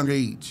 especially at a young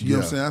age. You know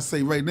what I'm saying? I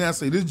say right now,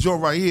 this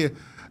joint right here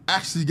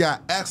actually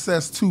got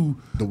access to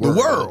the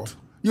world.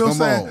 You know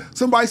what I'm saying?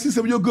 Somebody see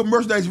some of your good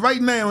merchandise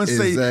right now and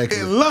say,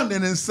 in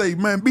London and say,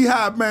 man,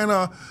 Beehive, man,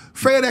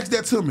 FedEx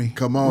that to me.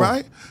 Come on.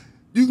 Right?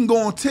 You can go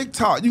on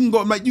TikTok. You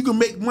can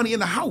make money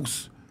in the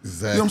house.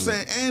 Exactly. You know what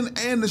I'm saying?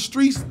 And the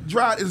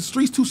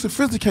streets too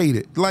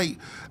sophisticated. Like,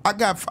 I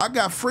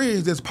got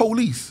friends that's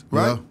police,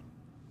 right?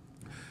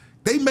 Yeah.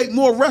 They make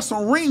more arrests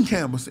on Ring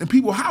cameras in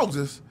people's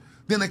houses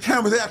than the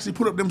cameras they actually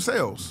put up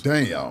themselves.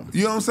 Damn.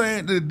 You know what I'm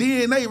saying? The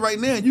DNA right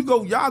now,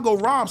 y'all go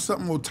rob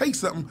something or take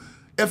something.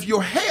 If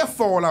your hair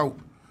fall out,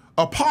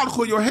 a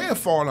particle of your hair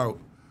fall out,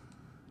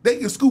 they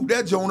can scoop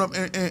that joint up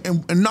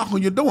and knock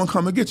on your door and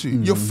come and get you.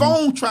 Your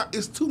phone trap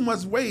is too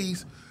much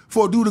ways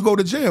for a dude to go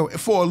to jail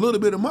for a little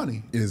bit of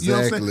money. Exactly. You know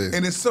what I'm saying?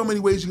 And there's so many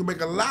ways you can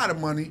make a lot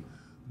of money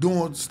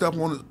doing stuff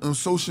on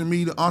social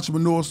media,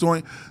 entrepreneurs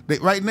doing.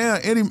 Right now,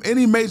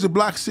 any major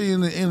black city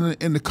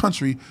in the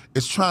country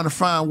is trying to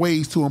find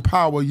ways to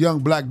empower young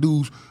black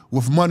dudes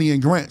with money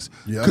and grants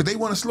because they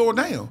want to slow it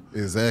down.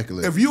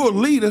 Exactly. If you're a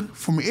leader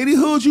from any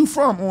hood you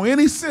from or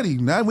any city,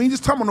 now we ain't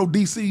just talking about no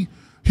DC,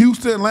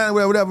 Houston, Atlanta,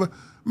 whatever,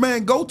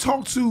 man, go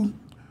talk to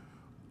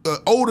an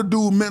older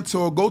dude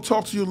mentor, go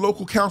talk to your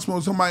local councilman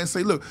or somebody and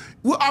say, look,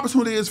 what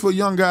opportunity is for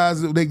young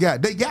guys that they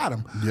got? They got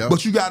them,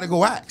 but you got to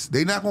go ask.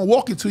 They're not going to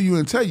walk it to you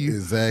and tell you.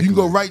 Exactly. You can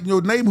go right in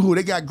your neighborhood.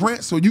 They got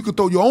grants so you can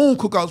throw your own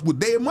cookouts with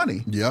their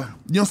money. Yeah. You know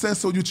what I'm saying?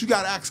 So you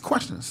got to ask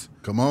questions.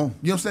 Come on. You know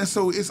what I'm saying?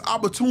 So it's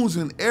opportunities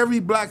in every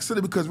black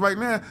city because right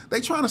now they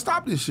trying to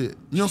stop this shit.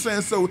 You know what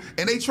I'm saying? So,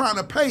 and they trying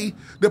to pay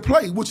the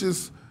play, which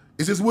is,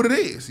 it's just what it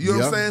is. You know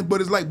what I'm saying?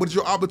 But it's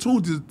your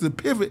opportunity to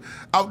pivot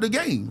out the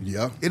game.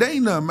 Yeah. It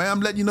ain't nothing, man.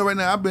 I'm letting you know right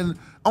now, I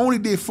only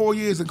did 4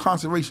 years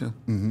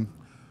incarceration.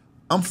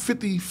 I'm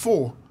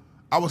 54.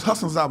 I was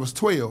hustling since I was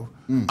 12.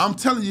 I'm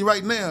telling you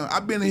right now,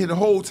 I've been in here the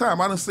whole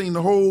time. I done seen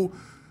the whole,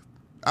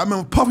 I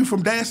remember Puffy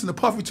from dancing to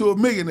Puffy to a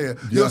millionaire.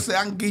 You know what I'm saying?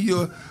 I can give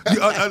you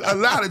a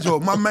lot of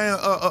jokes. My man,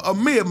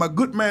 Amir, my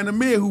good man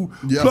Amir, who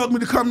plugged me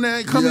to come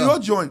in your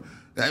joint.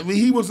 I mean,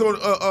 he was on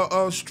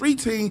a street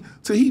team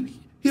till he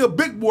He a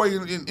big boy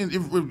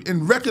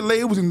in record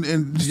labels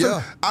and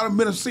Yeah. I've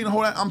been seeing a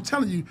whole lot. I'm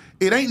telling you,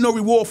 it ain't no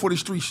reward for the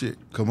street shit.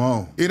 Come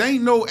on. It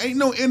ain't no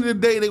end of the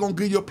day they gonna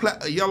give you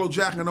a yellow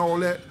jacket and all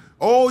that.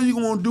 All you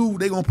gonna do,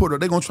 they gonna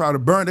try to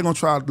burn, they gonna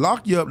try to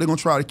lock you up, they gonna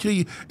try to kill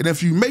you. And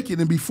if you make it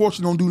and be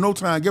fortunate, don't do no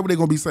time, get what they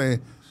gonna be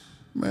saying?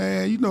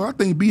 Man, you know, I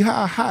think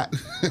B-High hot.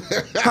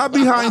 How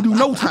B-High ain't do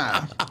no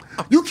time?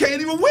 You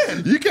can't even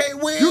win. You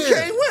can't win. You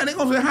can't win. They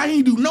gonna say, how he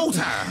ain't do no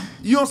time?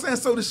 You know what I'm saying?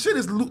 So the shit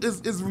is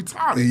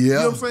retarded. Yeah. You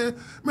know what I'm saying?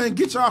 Man,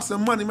 get y'all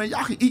some money, man.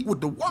 Y'all can eat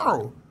with the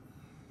world.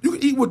 You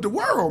can eat with the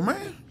world,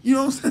 man. You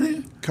know what I'm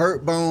saying?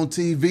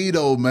 CurtboneTV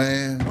though,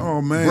 man.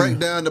 Oh, man. Break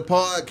down the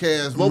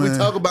podcast. What we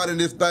talk about in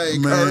this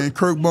thing, man,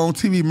 Curt?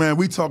 CurtboneTV, man.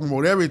 We talking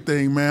about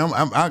everything, man.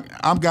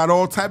 I'm got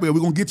all type of.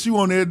 We gonna get you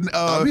on there.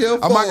 I'm here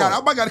for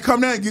I might got to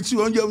come down and get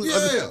you on your.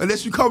 Yeah.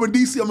 Unless you come in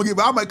DC,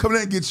 I might come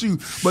down and get you.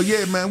 But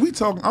yeah, man,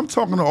 I'm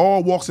talking to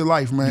all walks of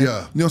life, man.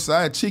 Yeah. You know, so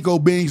I had Chico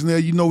Beans in there.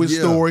 You know his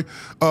story.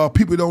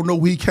 People don't know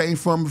where he came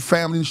from,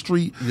 family in the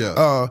street. Yeah.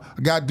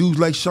 I got dudes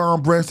like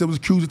Sean Brent that was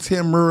accused of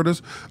 10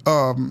 murders.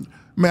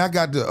 Man, I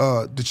got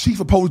the chief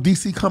of police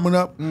DC coming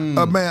up.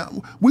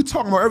 Man, we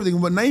talking about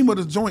everything. The name of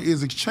the joint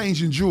is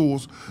Exchanging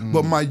Jewels,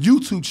 but my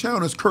YouTube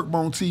channel is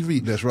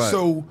CurtboneTV. That's right.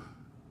 So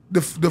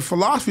the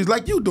philosophy is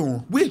like you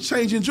doing. We're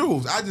exchanging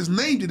jewels. I just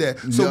named it that.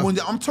 So when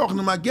I'm talking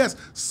to my guests,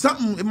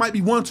 it might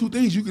be 1 or 2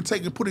 things you can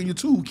take and put in your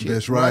toolkit.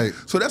 That's right.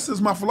 So that's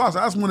just my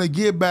philosophy. I just want to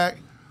give back.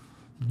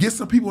 Get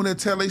some people in there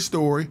tell their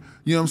story.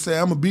 You know what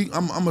I'm saying?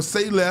 I'm gonna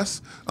say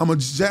less. I'm a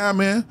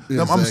jam in.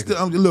 Exactly.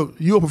 Look,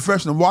 you're a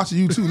professional. I'm watching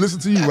you too. Listen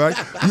to you, right?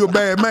 You're a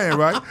bad man,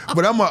 right?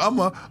 But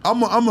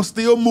I'm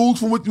still move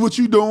from what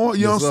you doing.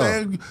 You know what I'm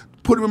saying?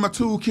 Put them in my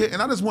toolkit,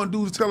 and I just want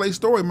dudes to tell their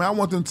story, man. I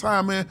want them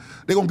time, man.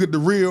 They gonna get the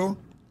real.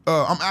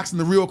 I'm asking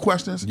the real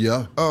questions.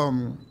 Yeah.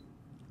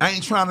 I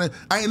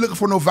ain't looking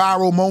for no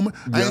viral moment.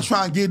 I ain't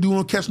trying to get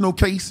doing catch no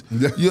case. You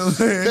know what I'm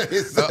saying?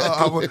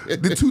 Exactly.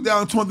 The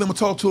 2020, I'm gonna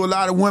talk to a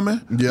lot of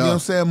women. You know what I'm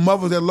saying?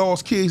 Mothers that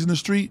lost kids in the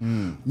street.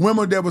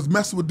 Women that was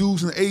messing with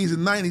dudes in the 80s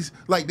and 90s.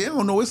 Like, they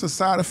don't know it's a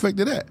side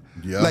effect of that.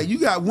 Yeah. Like, you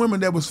got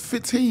women that was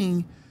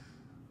 15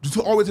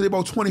 all the way to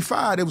about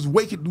 25 that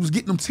was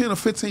getting them 10 or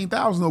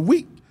 15,000 a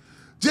week.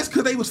 Just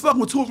because they was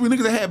fucking with 2 or 3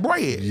 niggas that had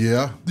bread.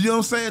 Yeah. You know what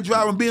I'm saying?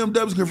 Driving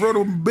BMWs,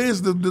 convertible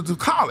Benz to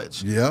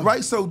college. Yeah.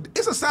 Right? So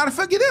it's a side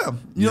effect of them.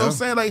 You know what I'm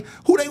saying? Like,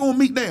 who they gonna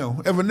meet now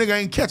if a nigga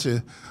ain't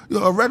catching? You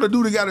know, a regular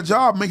dude that got a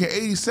job making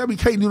 80,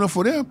 70, can't do nothing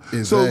for them.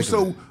 Exactly.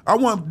 So I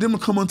want them to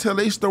come and tell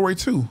their story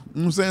too. You know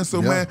what I'm saying?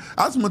 So man,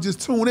 I just want to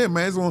just tune in,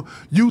 man. It's on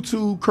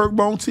YouTube,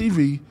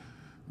 CurtboneTV.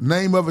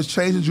 Name of it's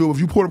Changing Jewel. If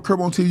you put up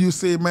CurtboneTV, you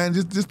say, man,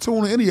 just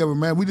tune in any of it,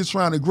 man. We just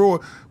trying to grow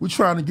it. We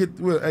trying to get,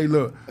 hey,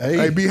 look.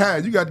 Hey,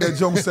 behind, you got that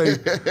joke say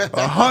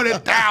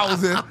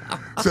 100,000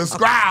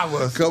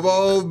 subscribers. Come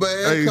on,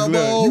 man. Hey, Come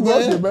look, on, you man.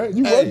 working, man.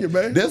 You working,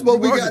 man. That's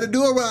what we got to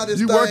do around this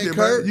thing,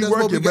 Curt. That's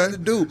what we got to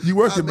do. You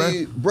working,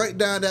 man. Break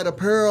down that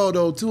apparel,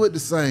 though, too, at the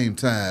same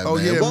time, Oh,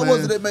 man. yeah, What man.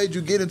 was it that made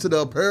you get into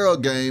the apparel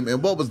game,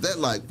 and what was that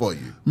like for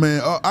you?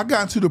 Man, I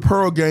got into the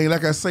Pearl game.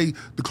 Like I say,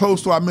 the clothes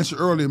store I mentioned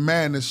earlier,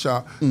 Madness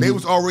Shop, they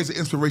was always an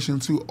inspiration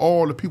to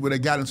all the people that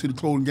got into the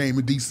clothing game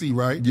in DC,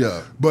 right?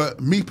 Yeah.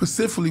 But me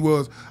specifically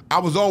I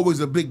was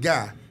always a big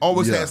guy.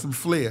 Always had some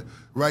flair,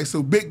 right?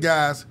 So big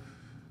guys,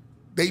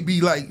 they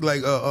be like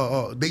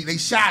they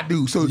shy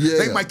dudes. So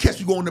they might catch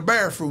you going to the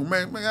bathroom.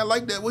 Man, I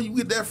like that. Where you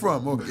get that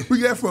from? Or where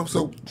you get that from?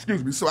 So,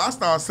 excuse me. So I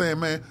started saying,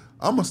 man,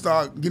 I'm going to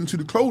start getting to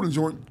the clothing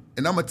joint,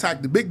 and I'm going to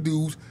attack the big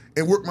dudes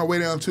and work my way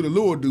down to the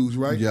lower dudes,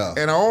 right? Yeah.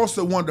 And I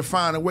also wanted to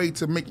find a way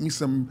to make me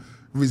some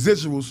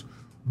residuals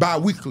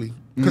bi-weekly,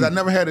 because I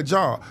never had a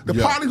job. The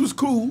parties was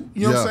cool,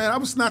 you know what I'm saying? I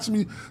was snatching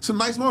me some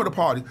nice money at the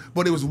party,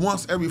 but it was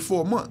once every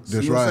 4 months.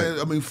 That's you know right. what I'm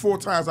saying? I mean, 4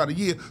 times out of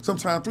the year,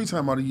 sometimes 3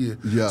 times out of the year.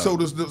 Yeah. So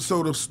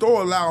the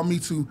store allowed me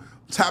to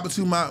tap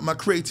into my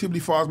creativity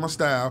as far as my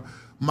style,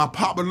 my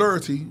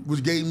popularity,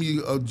 which gave me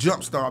a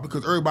jump start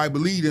because everybody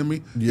believed in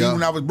me. Yeah. Even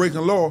when I was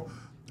breaking law,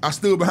 I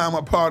stood behind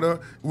my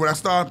product. When I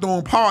started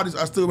throwing parties,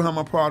 I stood behind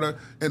my product,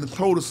 and the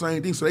clothes the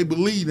same thing. So they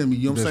believed in me.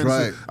 You know what I'm saying?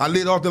 Right. So I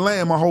lived off the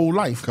land my whole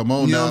life. Come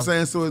on, you know now. what I'm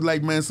saying? So it's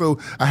like, man. So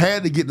I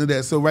had to get into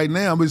that. So right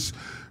now, I'm just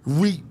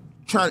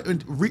trying to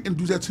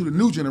reintroduce that to the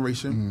new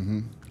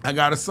generation. I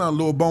got a son,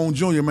 Lil Bone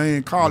Jr., man,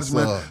 in college, Yes,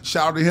 man. sir.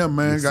 Shout out to him,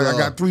 man. Yes, I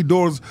got 3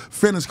 daughters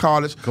finished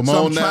college. Come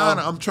so on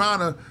now. I'm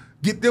trying to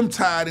get them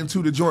tied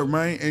into the joint,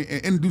 man, and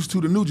introduce to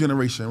the new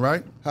generation,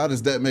 right? How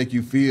does that make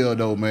you feel,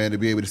 though, man, to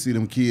be able to see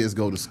them kids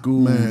go to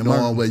school, Man,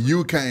 knowing where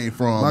you came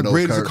from, My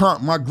greatest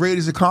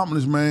Curt?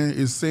 accomplishment, man,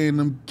 is seeing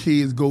them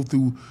kids go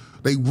through.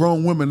 They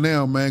grown women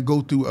now, man, go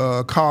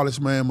through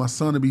college, man. My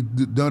son will be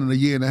done in a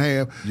year and a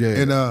half.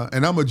 Yeah.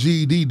 And I'm a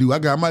GED dude. I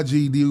got my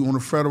GED on the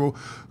federal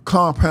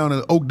compound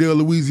in Oakdale,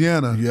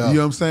 Louisiana. Yeah. You know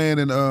what I'm saying?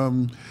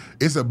 And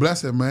it's a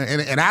blessing, man.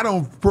 And I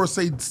don't per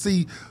se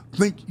think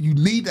you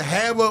need to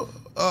have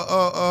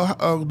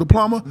a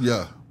diploma.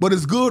 Yeah. But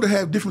it's good to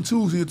have different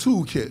tools in your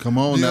toolkit. Come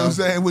on you know now. what I'm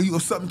saying? When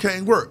something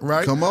can't work,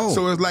 right? Come on.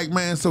 So it's like,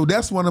 man, so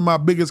that's one of my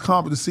biggest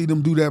compliments to see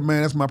them do that,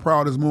 man. That's my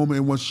proudest moment.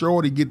 And when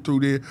Shorty get through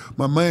there,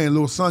 my man,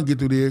 little son get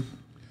through there,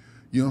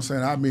 You know what I'm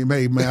saying? I mean,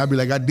 hey, man, I'd be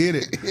like, I did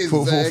it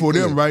Exactly. for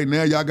them right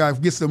now. Y'all got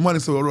to get some money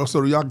so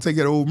y'all can take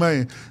care of the old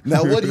man.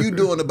 Now, what are you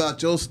doing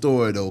about your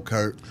story, though,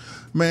 Curt?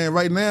 Man,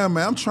 right now,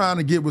 man, I'm trying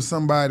to get with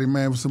somebody,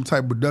 man, with some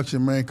type of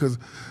production, man, because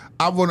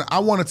I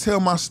want to tell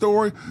my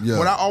story. Yeah.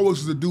 What I always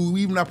used to do,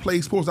 even when I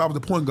played sports, I was the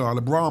point guard.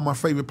 LeBron, my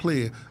favorite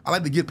player. I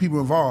like to get people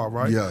involved,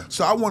 right? Yeah.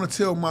 So I want to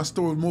tell my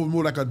story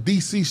more like a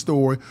DC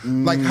story,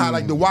 like how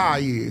like The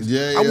Wire is.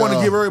 Yeah, I want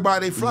to give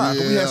everybody their flowers.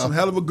 We had some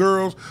hell of a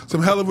girls,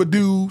 some hell of a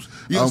dudes.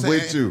 You know I'm what I'm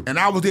with saying? you. And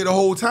I was there the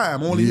whole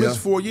time. Only Yeah. missed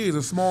 4 years,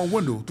 a small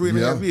window,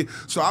 3.5 years.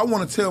 So I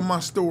want to tell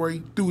my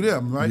story through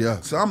them, right?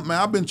 Yeah. So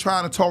I've been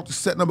trying to talk to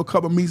setting up a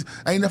couple of meetings.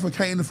 Ain't nothing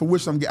came to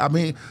fruition.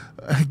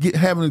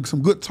 Having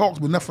some good talks,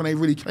 but nothing ain't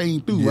really came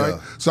through, Yeah. right?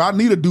 So I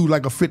need to do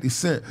like a 50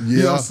 Cent. You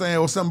know Yeah. what I'm saying?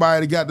 Or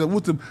somebody that got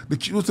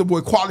what's the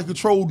boy quality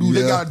control dude? They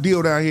Yeah. got a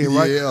deal down here,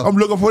 right? Yeah. I'm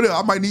looking for them.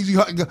 I might need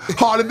you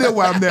harder than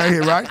while I'm down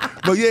here, right?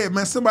 But yeah,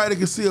 man, somebody that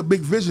can see a big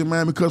vision,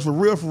 man, because for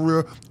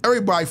real,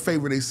 everybody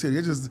favor their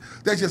city.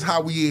 That's just how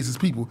we is as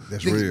people.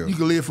 That's Nigga,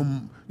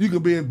 real. You can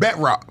be in Bat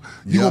Rock.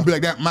 You Yeah. gonna be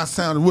like that, my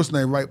sound and what's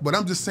name, right? But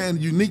I'm just saying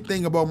the unique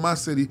thing about my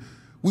city,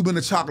 we've been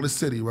a chocolate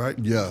city, right?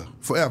 Yeah.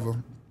 Forever.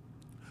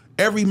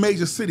 Every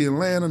major city,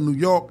 Atlanta, New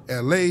York,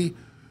 LA,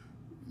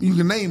 you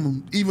can name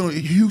them, even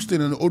Houston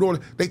and Aurora,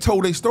 they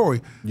told their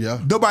story. Yeah.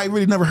 Nobody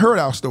really never heard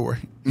our story.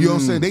 You know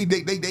what I'm saying?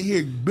 They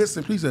hear bits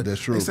and pieces. That's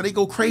true. They say they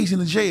go crazy in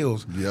the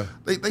jails. Yeah.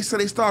 They say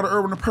they started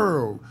Urban the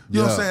Pearl. You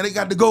know what I'm Yeah. saying? They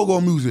got the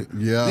go-go music.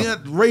 Yeah. They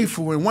had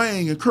Rayful and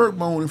Wayne and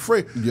Curtbone and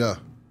Fred. Yeah.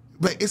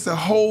 But it's a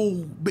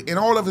whole, and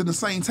all of it in the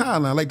same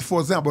timeline. Like, for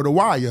example, The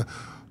Wire.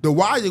 The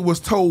Wire was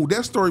told,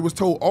 that story was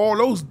told, all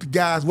those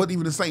guys wasn't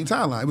even the same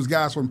timeline. It was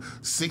guys from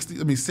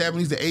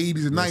 70s to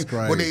 80s and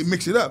 90s, but they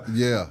mix it up.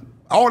 Yeah.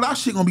 All that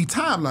shit gonna be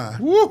timeline.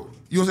 Woo! You know what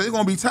I'm saying? It's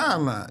gonna be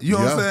timeline. You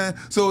know what I'm saying?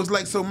 So it's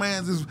like,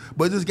 man,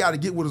 but just gotta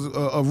get with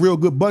a real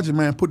good budget,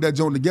 man, put that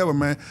joint together,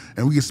 man,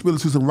 and we can spill it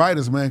to some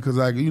writers, man, because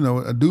I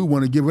do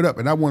want to give it up,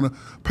 and I want to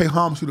pay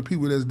homage to the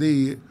people that's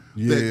dead.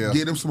 Yeah. That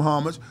get them some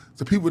homage.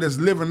 The people that's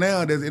living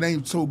now, that it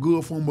ain't so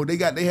good for them, but they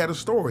had a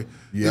story.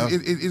 Yeah.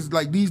 It's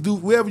like these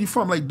dudes, wherever you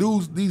from, like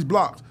dudes, these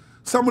blocks.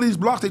 Some of these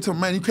blocks, they tell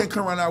me, man, you can't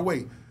come around our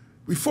way.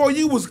 Before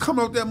you was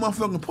coming out that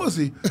motherfucking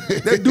pussy,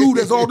 that dude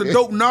that's all the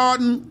dope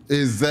nodding.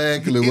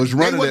 Exactly. Was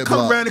running they that come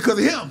block. around because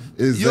of him.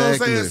 Exactly. You know what I'm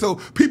saying? So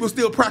people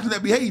still practicing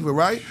that behavior,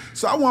 right?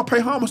 So I want to pay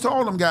homage to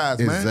all them guys,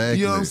 man. Exactly.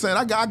 You know what I'm saying?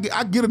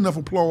 I get enough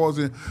applause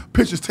and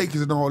pictures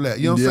takers and all that.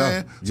 You know what I'm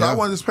saying? So I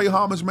want to just pay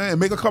homage, man, and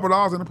make a couple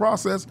dollars in the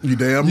process. You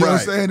damn right. You know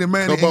what I'm saying? And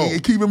man,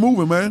 and keep it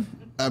moving, man.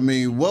 I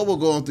mean, what was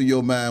going through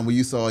your mind when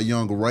you saw a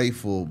young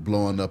Rayful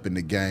blowing up in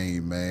the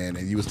game, man,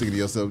 and you was thinking to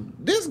yourself,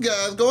 this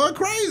guy's going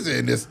crazy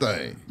in this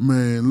thing?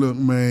 Man, look,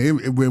 man,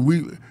 when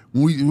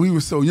we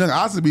were so young,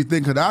 I used to be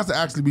thinking, I used to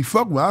actually be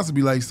fucking with, I used to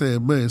be like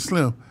saying, man,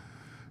 Slim,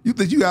 you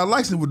think you got a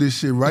license with this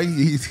shit, right?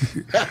 Because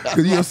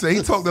you know what I'm saying?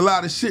 He talked a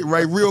lot of shit,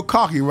 right? Real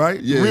cocky,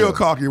 right? Yeah. Real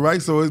cocky,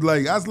 right? So it's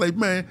like, I was like,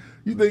 man,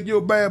 you think you're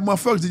a bad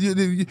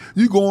motherfucker,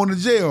 you going to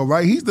jail,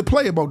 right? He's the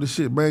play about the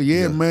shit, man.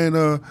 Yeah, man,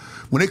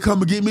 when they come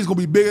to get me, it's gonna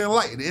be bigger than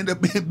light. It end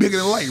up being bigger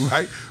than light,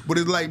 right? But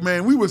it's like,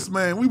 man, we was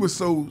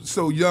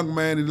so young,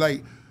 man, and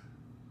like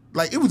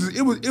it was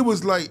like it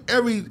was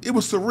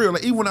surreal.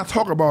 Like even when I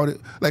talk about it,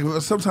 like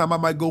sometimes I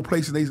might go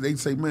places and they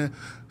say, man,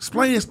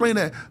 explain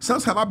that.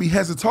 Sometimes I be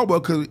hesitant to talk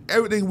about because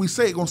everything we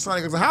say gonna sound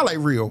like it's a highlight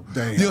reel.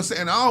 Damn. You know what I'm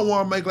saying? I don't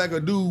want to make like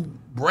a dude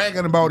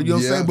bragging about it. You know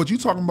what I'm saying? But you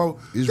talking about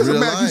It's just real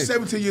imagine you life.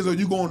 17 years old,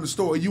 you go in the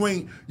store, you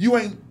ain't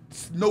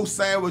no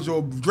Savage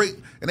or Drake,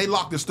 and they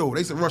lock the store.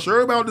 They said rush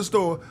everybody out the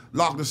store,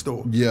 lock the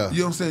store. Yeah. You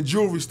know what I'm saying?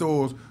 Jewelry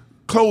stores,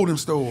 clothing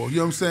stores. You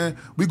know what I'm saying?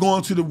 We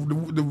going to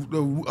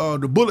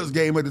the Bullets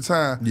game at the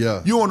time.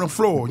 Yeah. You on the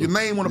floor. Your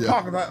name on the Yeah.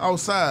 pocket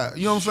outside.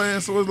 You know what I'm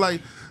saying? So it's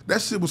like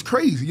that shit was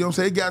crazy. You know what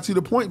I'm saying? It got to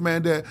the point,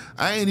 man, that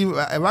I ain't even,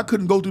 if I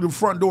couldn't go through the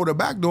front door or the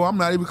back door, I'm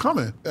not even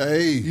coming.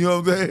 Hey. You know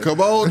what I'm saying?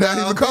 Come on Not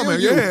now, even coming.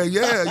 feel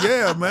you.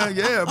 Yeah,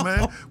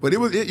 man. But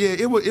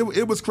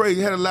it was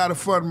crazy. It had a lot of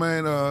fun,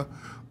 man.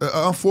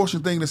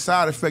 Unfortunate thing, the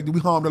side effect that we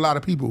harmed a lot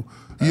of people.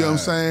 You know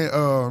what I'm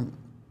saying?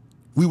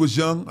 We was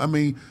young. I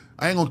mean,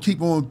 I ain't gonna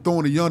keep on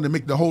throwing the young to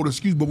make the whole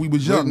excuse, but we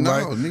was young, No,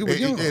 right? nigga was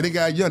young. And they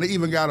got young. They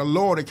even got a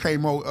law that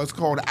came out. It's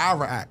called the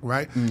IRA Act,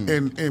 right?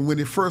 And when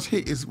it first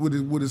hit, it's what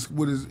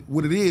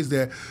it is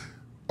that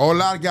a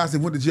lot of guys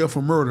that went to jail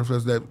for murder,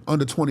 that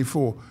under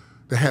 24,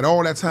 that had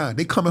all that time,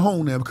 they coming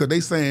home now because they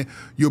saying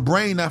your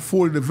brain not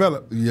fully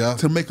developed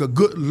to make a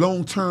good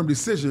long-term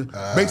decision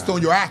based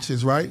on your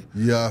actions, right?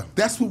 Yeah.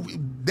 That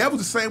was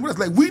the same with us.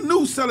 Like, we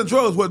knew selling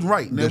drugs wasn't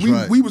right. Now, That's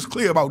right. we was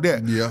clear about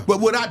that. Yeah. But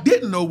what I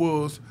didn't know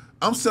was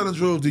I'm selling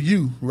drugs to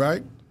you,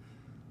 right?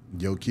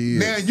 Your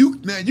kids.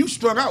 Now you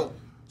strung out.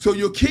 So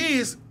your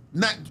kids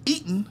not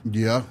eating.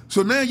 Yeah.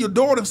 So now your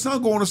daughter and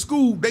son going to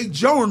school, they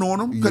joning on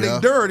them because Yeah.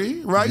 they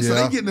dirty, right? So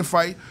Yeah. they get in a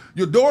fight.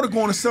 Your daughter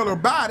going to sell her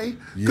body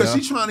because Yeah.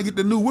 she's trying to get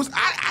the new whiskey.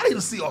 I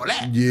didn't see all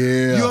that.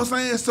 Yeah. You know what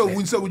I'm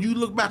saying? So when you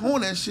look back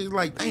on that shit,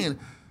 like, damn,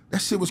 that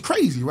shit was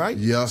crazy, right?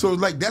 Yeah. So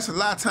it's like that's a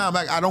lot of time.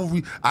 Like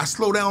I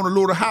slow down a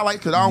little to highlight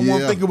because I don't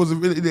want to think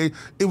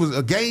it was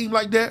a game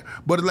like that.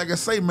 But like I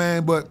say,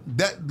 man, but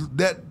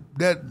that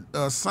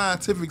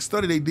scientific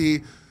study they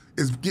did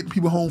is getting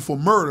people home for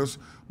murders,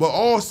 but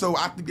also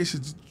I think they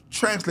should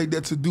translate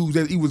that to dudes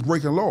that he was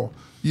breaking law.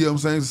 You know what I'm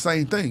saying? It's the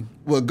same thing.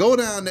 Well, go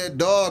down that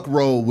dark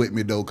road with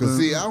me, though, because,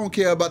 see, I don't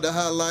care about the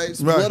highlights.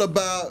 Right. What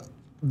about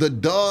the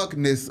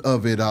darkness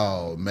of it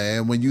all,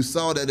 man? When you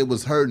saw that it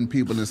was hurting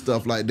people and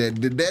stuff like that,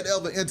 did that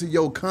ever enter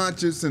your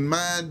conscience and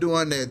mind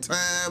during that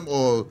time,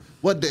 or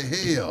what the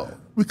hell?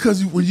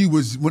 Because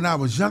when I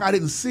was young, I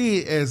didn't see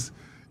it as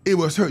it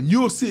was hurting.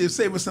 You'll see it,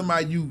 say with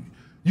somebody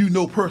you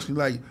know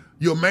personally, like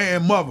your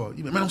mother.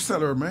 Man, don't sell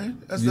her,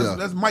 man.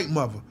 That's Mike's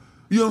mother.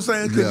 You know what I'm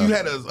saying? Because you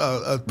had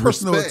a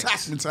personal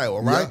attachment to her,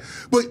 right? Yeah.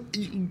 But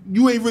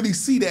you ain't really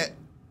see that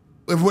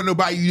if with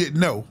nobody you didn't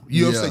know.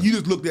 You know what I'm saying? You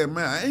just looked at,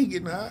 man, I ain't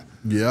getting high.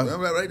 Yeah.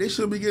 I'm like, right, they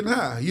shouldn't be getting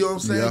high. You know what I'm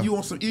saying? Yeah. You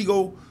want some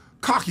ego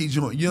cocky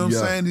joint. You know what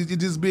I'm saying? It's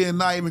just being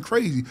naive and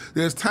crazy.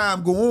 There's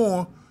time go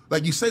on,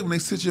 like you say, when they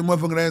sit your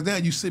motherfucking ass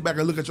down, you sit back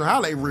and look at your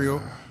highlight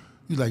reel.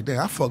 You like, damn,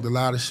 I fucked a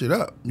lot of shit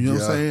up. You know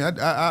what I'm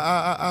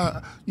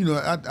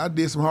saying? I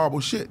did some horrible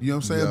shit. You know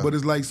what I'm saying? Yeah. But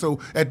it's like, so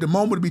at the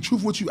moment, to be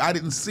truthful with you, I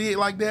didn't see it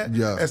like that.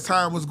 Yeah. As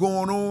time was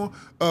going on,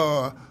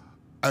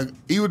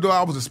 even though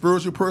I was a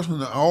spiritual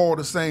person, all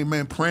the same,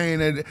 man,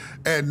 praying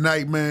at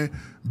night, man,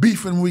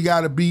 beefing when we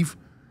got a beef,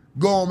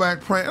 going back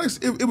praying.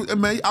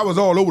 Man, I was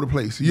all over the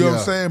place. You know what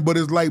I'm saying? But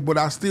it's like, but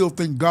I still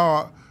think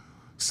God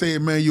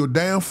said, man, you're a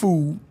damn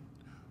fool.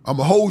 I'm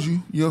going to hold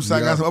you, you know what I'm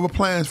saying? I got some other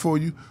plans for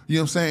you, you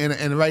know what I'm saying?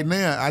 And right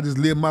now, I just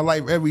live my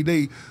life every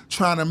day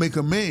trying to make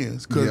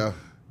amends. Because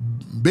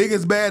big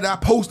as bad I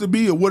supposed to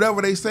be or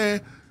whatever they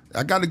saying,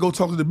 I got to go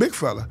talk to the big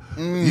fella.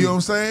 You know what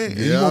I'm saying?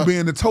 And he going to be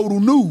in the total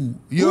nude.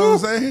 You know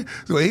what I'm saying?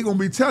 So he going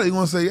to be telling, he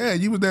going to say, yeah,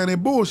 you was down there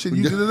bullshit.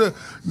 You no, you know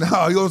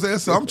what I'm saying?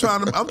 So I'm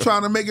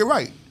trying to make it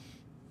right.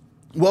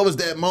 What was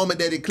that moment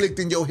that it clicked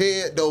in your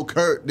head, though,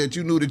 Curt, that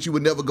you knew that you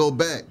would never go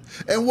back?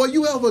 And were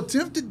you ever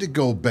tempted to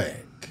go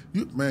back?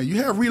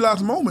 You have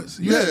relapse moments.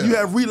 You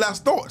have relapse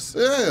thoughts.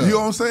 Yeah. You know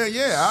what I'm saying?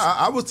 Yeah,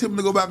 I was tempted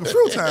to go back a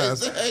few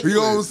times. Exactly. You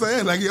know what I'm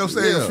saying? Like, you know what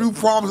I'm saying? A few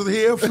promises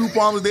here, a few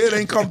promises there, they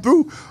ain't come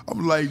through.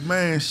 I'm like,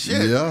 man,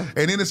 shit. Yeah.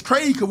 And then it's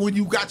crazy because when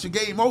you got your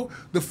game over,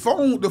 the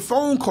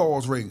phone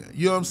calls ringing.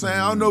 You know what I'm saying?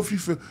 I don't know if you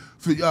feel,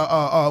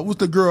 what's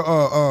the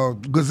girl,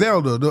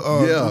 Griselda,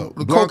 the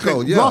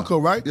Blanco, Blanco,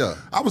 right? Yeah.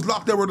 I was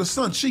locked there with her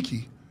son,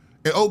 Cheeky,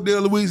 in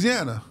Oakdale,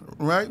 Louisiana,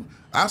 right?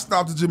 I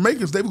stopped the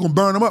Jamaicans. They were gonna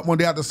burn him up one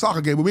day at the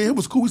soccer game. But me and him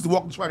was cool. We used to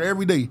walk the track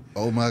every day.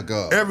 Oh my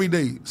God. Every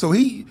day. So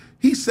he's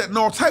setting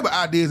all type of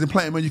ideas and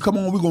planning. Man, you come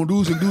on, we're gonna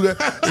do this and do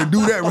that and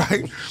do that,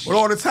 right? But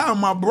all the time,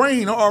 my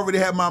brain, I already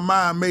had my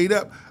mind made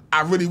up.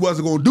 I really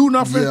wasn't gonna do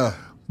nothing. Yeah.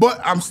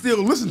 But I'm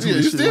still listening to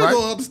this shit, right? You still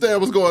don't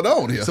understand what's going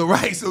on here.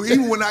 So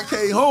even when I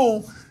came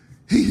home,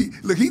 he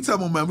told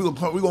me, man, we're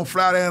gonna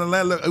fly down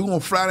Atlanta, we're gonna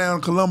fly down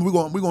to Columbus,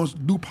 we're gonna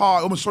do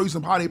party, I'm gonna show you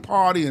some how they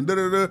party and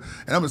da-da-da.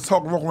 And I'm just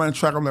talking, walking around the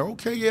track. I'm like,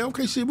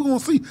 okay, shit, we're gonna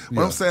see.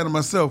 But I'm saying to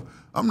myself,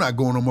 I'm not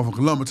going no more from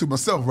Columbus to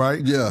myself, right?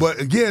 Yeah. But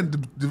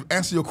again, to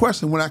answer your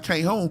question, when I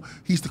came home,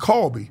 he used to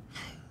call me.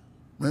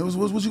 Man,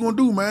 what you gonna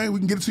do, man? We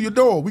can get it to your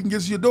door. We can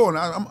get it to your door.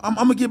 And I'm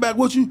gonna get back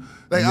with you.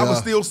 Like, I was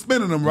still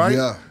spinning them, right?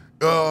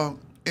 Yeah.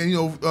 And he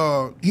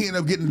ended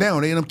up getting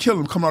down. They ended up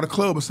killing him, coming out of the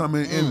club or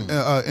something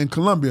in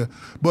Colombia.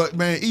 But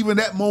man, even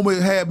that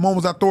moment had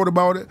moments I thought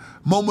about it.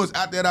 Moments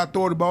after that I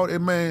thought about it.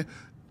 And man,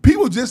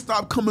 people just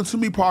stopped coming to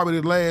me probably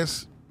the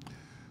last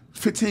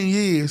 15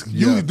 years.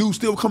 Usually dudes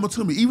still coming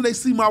to me. Even they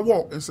see my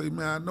walk and say,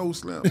 man, I know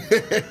Slim.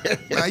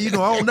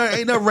 Man,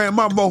 ain't never ran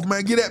my mouth,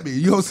 man. Get at me.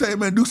 You know what I'm saying,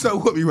 man? Do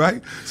something with me,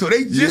 right? So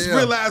they just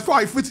realized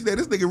probably 15 that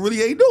this nigga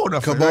really ain't doing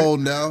nothing. Come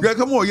on now. Yeah,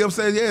 come on. You know what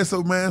I'm saying? Yeah,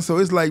 so man, so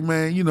it's like,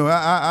 man,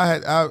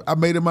 I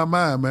made up my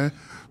mind, man.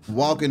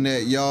 Walking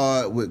that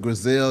yard with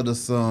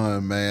Griselda's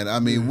son, man.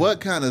 I mean,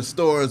 what kind of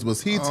stories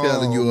was he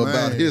telling you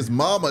about his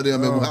mama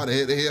them and how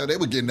the hell they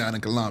were getting down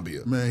in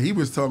Colombia? Man, he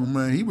was talking,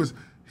 man,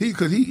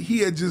 because he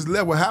had just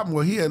left. What happened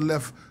was he had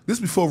left.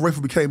 This before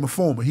Rayful became a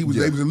foreman. They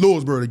was in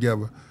Louisburg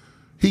together.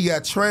 He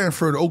got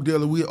transferred to Oakdale,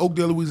 Louisiana.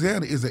 Oakdale,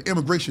 Louisiana is an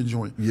immigration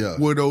joint. Yeah.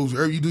 Where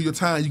you do your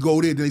time, you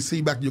go there, then they send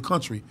you back to your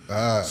country.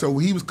 So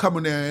he was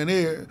coming down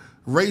there.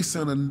 Ray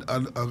sent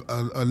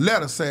a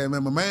letter saying,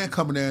 man, my man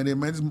coming down there,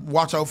 man, just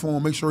watch out for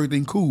him, make sure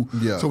everything cool.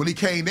 Yeah. So when he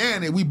came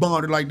down there, we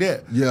bonded like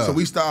that. Yeah. So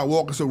we started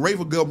walking. So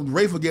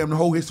Rayful gave him the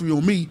whole history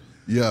on me.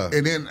 Yeah.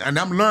 And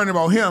I'm learning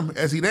about him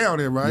as he down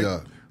there, right?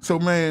 Yeah. So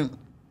man,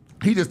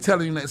 he just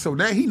telling you that. So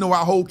now he know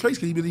our whole case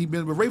because he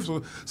been with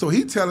Rayful. So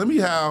he telling me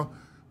how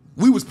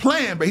we was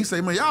playing, but he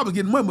said, man, y'all was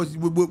getting money.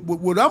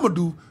 What I'm gonna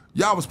do?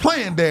 Y'all was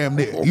playing damn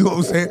near. You know what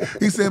I'm saying?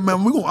 He said, man,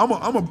 I'm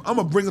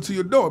gonna bring it to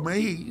your door,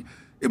 man.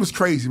 It was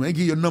crazy, man. He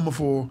give you a number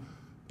for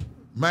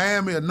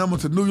Miami, a number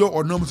to New York,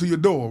 or a number to your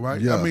door,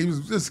 right? Yeah. I mean, it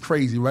was just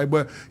crazy, right?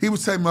 But he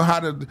was telling me how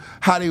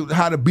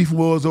the beef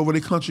was over the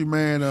country,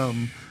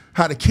 man.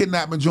 How the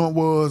kidnapping joint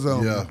was.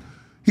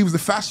 He was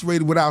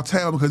infatuated with our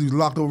town because he was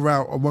locked over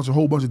around a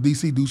whole bunch of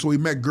DC dudes. So he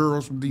met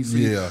girls from DC.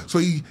 Yeah. So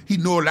he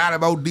knew a lot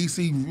about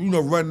DC,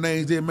 running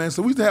names there, man.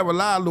 So we used to have a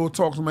lot of little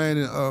talks, man.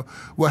 And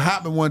what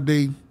happened one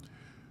day,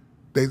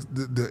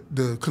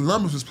 the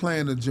Columbus was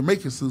playing the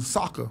Jamaicans in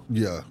soccer.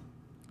 Yeah.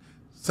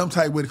 some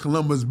type with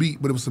Columbus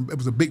beat, but it was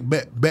a big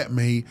bet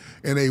made,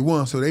 and they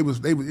won. So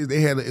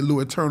they had a little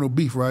internal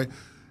beef, right?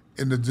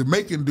 And the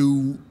Jamaican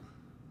dude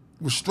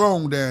was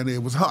strong down there.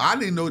 I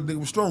didn't know the nigga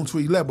was strong until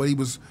he left, but he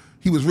was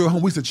real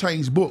hungry. We used to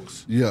change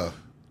books. Yeah.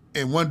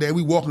 And one day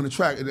we walking the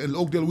track, and in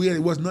Oakdale, it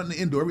wasn't nothing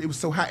indoor. It was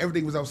so hot,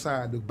 everything was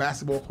outside, the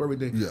basketball court,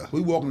 everything. Yeah.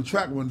 We walking the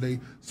track one day,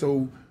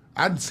 so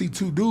I didn't see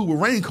two dudes with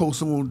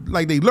raincoats on,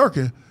 like they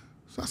lurking.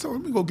 So I said,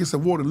 let me go get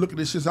some water and look at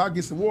this shit. So I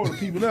get some water and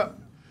keep it up.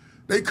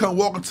 They come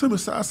walking to me,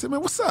 so I said,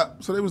 man, what's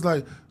up? So they was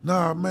like,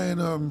 nah,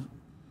 man,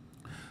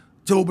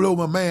 Joe Blow,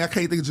 my man, I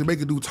can't think of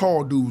Jamaican dude,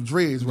 tall dude,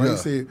 dreads, right? Yeah. He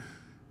said,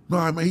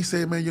 no, man. He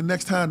said, man, your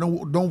next time,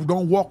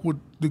 don't walk with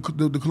the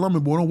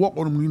Colombian boy. Don't walk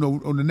with him,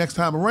 on the next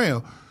time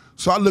around.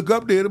 So I look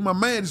up there to my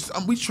man.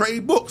 We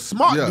trade books,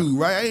 smart dude,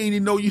 right? I ain't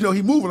even know,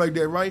 he moving like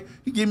that, right?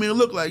 He give me a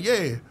look like,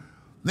 yeah.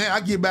 Now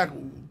I get back,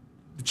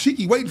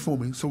 Cheeky waiting for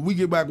me. So we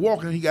get back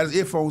walking. He got his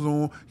earphones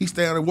on. He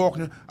standing there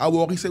walking. I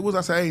walk. He said, what's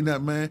I say? Ain't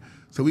nothing, man.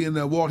 So we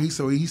ended up walking.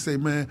 He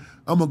said, man,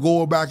 I'm gonna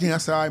go back in. I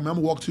said, all right, man, I'm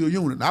gonna walk to your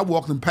unit. And I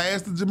walked him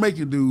past the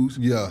Jamaican dudes.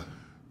 Yeah.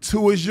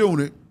 To his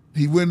unit.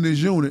 He went in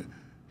his unit.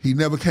 He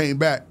never came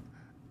back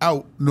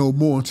out no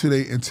more until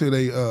his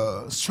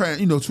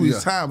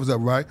time was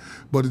up, right?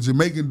 But the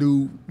Jamaican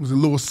dude was a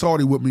little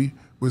salty with me.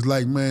 Was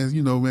like, man,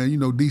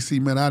 DC,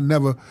 man, I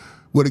never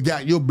would have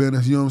got your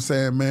business, you know what I'm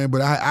saying, man?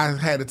 But I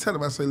had to tell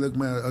him, I say, look,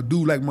 man, a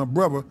dude like my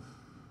brother,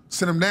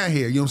 send him down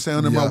here, you know what I'm saying,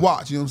 under my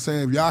watch, you know what I'm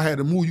saying? If y'all had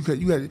to move,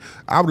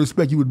 I would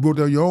expect you would have brought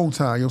down your own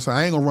time, you know what I'm saying?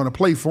 I ain't gonna run a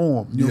play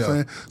for him, you know what I'm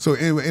saying? So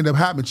it ended up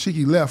happening,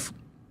 Cheeky left,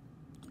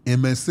 and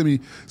man, send me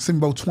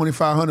about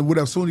 $2,500,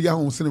 whatever. Soon as he got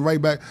home, send it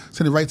right back,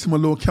 send it right to my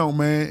little account,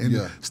 man,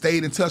 and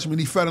stayed in touch with me.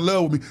 And he fell in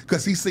love with me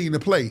because he seen the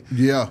play.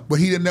 Yeah. But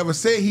he didn't never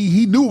say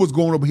he knew what was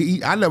going on. But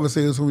I never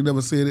said it, so he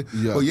never said it.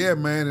 Yeah. But yeah,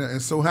 man,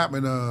 and so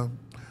happened.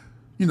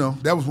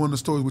 That was one of the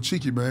stories with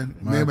Cheeky, man.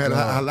 Man had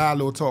a lot of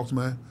little talks,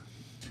 man.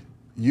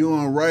 You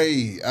and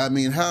Ray, I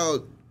mean, how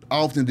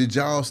often did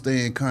y'all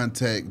stay in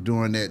contact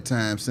during that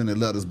time, sending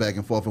letters back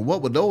and forth? And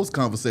what were those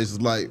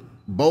conversations like?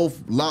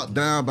 Both locked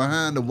down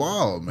behind the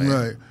wall,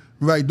 man.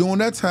 Right. During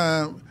that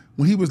time,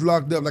 when he was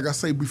locked up, like I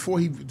say, before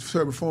he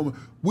started performing,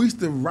 we used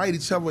to write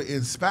each other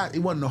in spot. It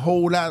wasn't a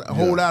whole lot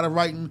of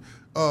writing,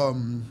 but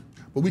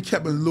we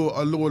kept a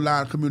little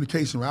line of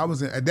communication. Right? I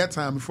was at that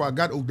time before I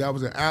got Oakdale, I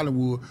was in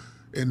Allenwood,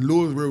 in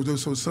Louisville.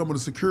 So some of the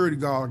security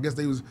guards, I guess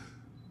they was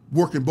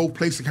working both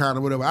places, kind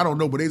of whatever. I don't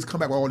know, but they just come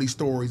back with all these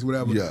stories,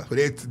 whatever. Yeah.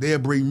 But they'll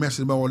bring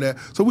messages about all that.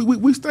 So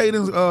we stayed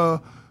in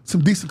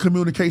some decent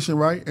communication,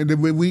 right? And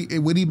then when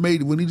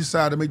he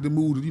decided to make the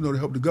move, to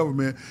help the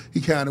government,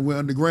 he kind of went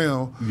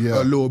underground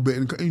a little bit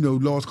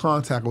and lost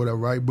contact or whatever,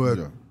 right?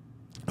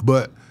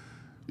 But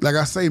like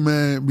I say,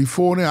 man,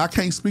 before then I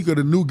can't speak of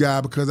the new guy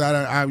because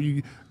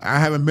I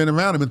haven't been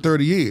around him in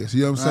 30 years.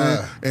 You know what I'm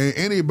saying? And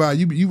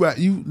anybody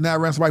you not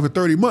around somebody for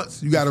 30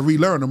 months, you got to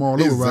relearn them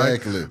all over, right?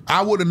 Exactly.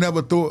 I would have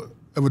never thought.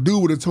 If a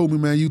dude would have told me,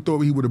 man, you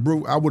thought he would have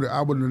broke, I would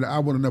have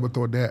never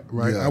thought that,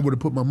 right? Yeah. I would have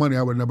put my money,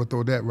 I would have never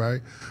thought that,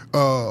 right?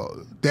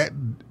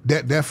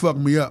 That fucked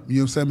me up, you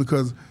know what I'm saying?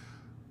 Because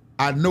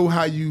I know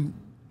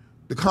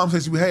the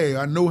conversation we had,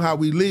 I know how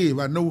we live,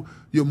 I know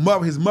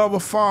his mother,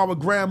 father,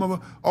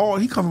 grandmother,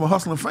 he come from a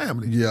hustling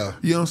family. Yeah.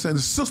 You know what I'm saying?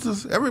 The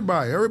sisters,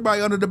 everybody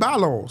under the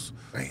bylaws.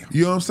 Damn.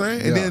 You know what I'm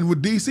saying? And then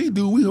with DC,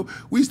 dude,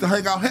 we used to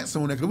hang out hats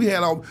on that because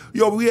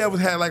we always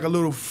had like a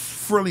little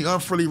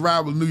unfriendly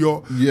rival in New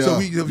York. Yeah. So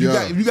if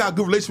you got a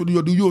good relationship with New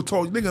York, dude, you'll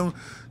talk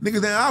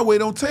niggas down our way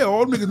don't tell.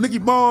 All them niggas, Nicky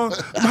Barnes,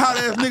 hot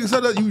ass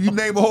niggas, you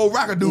name a whole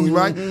rock of dudes,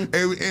 right?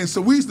 And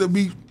so we used to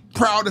be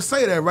proud to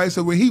say that, right?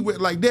 So when he went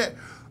like that,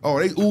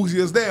 they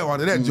Uzi us down out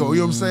of that joke.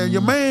 You know what I'm saying?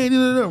 Your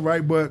man,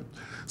 right? But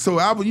so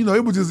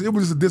it was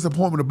just a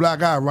disappointment, a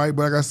black eye, right?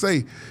 But like I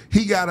say,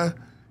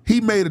 he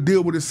made a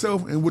deal with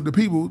himself and with the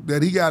people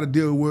that he got to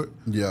deal with.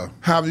 Yeah.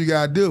 However you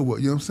got to deal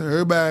with. You know what I'm saying?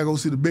 Everybody go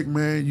see the big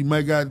man. You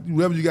might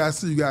whoever you got to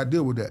see, you got to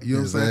deal with that. You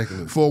know what I'm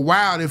saying? For a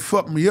while, it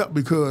fucked me up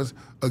because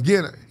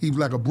again, he was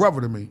like a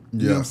brother to me.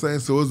 You know what I'm saying?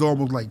 So it's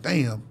almost like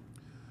damn.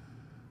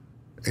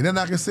 And then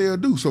I can say or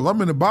do. So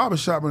I'm in the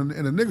barbershop and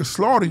a nigga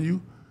slaughtering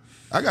you.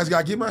 I got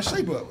to get my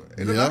shape up.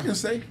 And then I can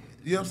say,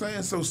 you know what I'm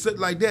saying? So shit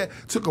like that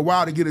took a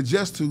while to get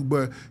adjusted to,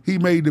 but he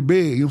made the bed.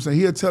 You know what I'm saying?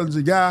 He an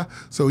intelligent guy,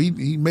 so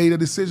he made a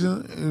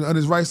decision on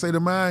his right state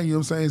of mind. You know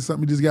what I'm saying?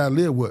 Something you just got to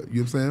live with. You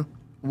know what I'm saying?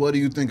 What do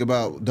you think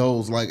about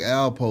those like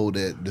Alpo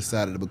that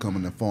decided to become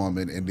an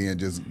informant and then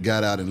just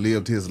got out and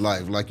lived his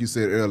life? Like you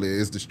said earlier,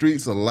 is the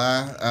streets a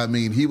lie? I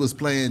mean, he was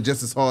playing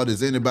just as hard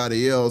as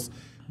anybody else,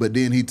 but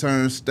then he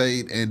turned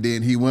state, and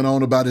then he went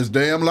on about his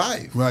damn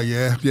life. Right,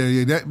 yeah.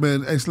 That,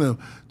 man, hey, Slim,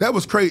 that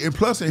was crazy. And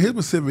plus, in his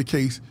specific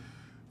case,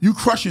 you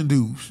crushing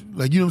dudes.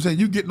 Like, you know what I'm saying?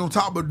 You getting on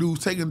top of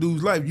dudes, taking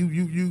dudes' life.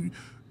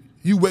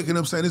 You waking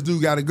up saying, this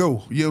dude got to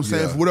go. You know what I'm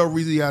saying? For whatever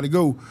reason, he got to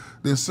go.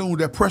 Then soon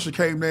that pressure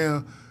came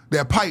down,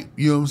 that pipe,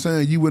 you know what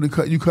I'm saying?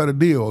 You cut a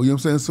deal. You know what I'm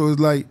saying? So it's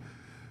like,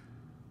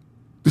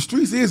 the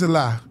streets is a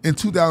lie in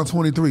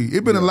 2023.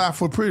 It's been a lie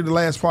for the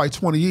last probably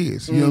 20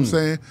 years. You know what I'm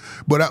saying?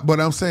 But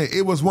I'm saying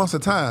it was once a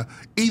time,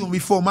 even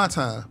before my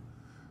time,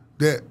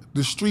 that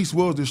the streets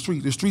was the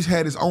streets. The streets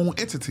had its own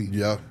entity.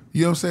 Yeah.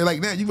 You know what I'm saying?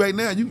 Like now, you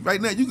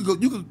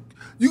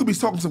could be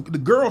talking to the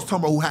girls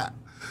talking about who hot.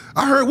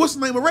 I heard what's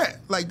the name of rat?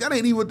 Like that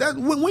ain't even that.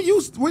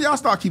 When y'all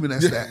start keeping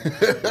that stat?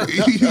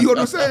 You know what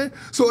I'm saying?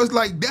 So it's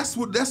like that's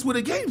what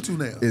it came to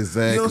now.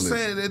 Exactly. You know what I'm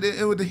saying?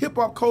 And with the hip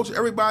hop culture,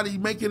 everybody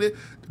making it.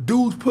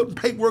 Dudes putting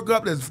paperwork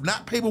up that's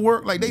not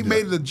paperwork. Like they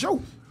made it a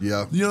joke.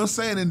 Yeah. You know what I'm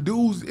saying? And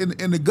dudes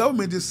and the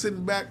government just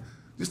sitting back,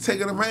 just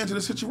taking advantage of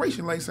the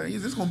situation. Like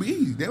saying, "This gonna be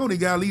easy. They only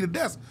gotta leave the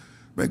desk."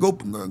 Man, go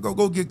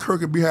get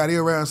Curt and behind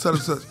there around such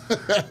and such.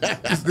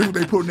 This what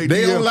they put in their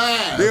They DM. on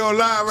live. They on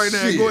live right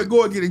now. Shit.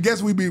 Go and get it.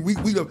 Guess we man,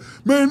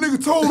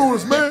 nigga told on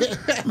us, man.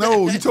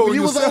 No, you told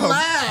You on was yourself. on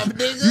live,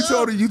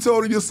 nigga. You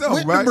told on yourself,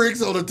 With right? the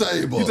bricks on the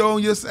table. You told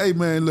on yourself, hey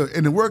man, look,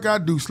 and the work I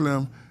do,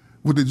 Slim,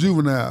 with the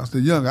juveniles,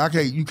 the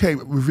younger, you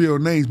can't reveal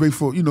names based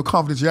for,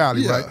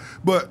 confidentiality, right?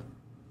 But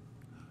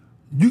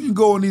you can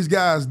go in these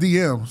guys'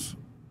 DMs.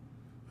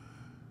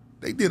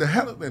 They did a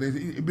hell of that.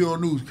 It be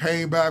on news.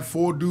 Came back,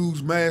 4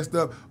 dudes masked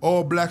up,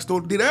 all black store.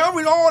 Did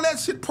all that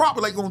shit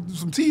proper, like on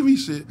some TV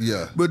shit.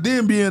 Yeah. But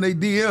then being a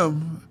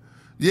DM,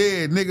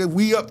 yeah, nigga,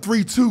 we up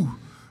 3-2.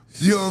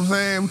 You know what I'm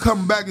saying? We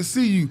coming back to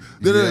see you.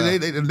 Yeah.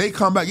 They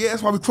come back. Yeah,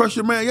 that's why we crush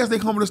your man. Yes, they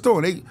come to the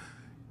store. He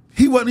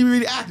wasn't even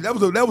really acting. That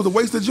was a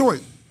waste of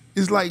joint.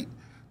 It's like,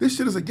 this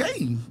shit is a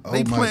game.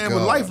 They playing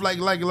with life like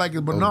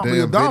a monopoly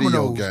of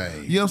dominoes.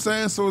 Game. You know what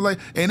I'm saying? So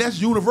and that's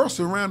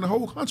universal around the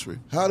whole country.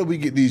 How do we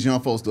get these young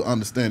folks to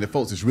understand that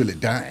folks is really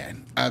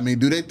dying? I mean,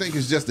 do they think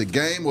it's just a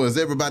game, or is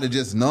everybody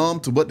just numb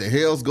to what the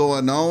hell's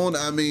going on?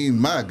 I mean,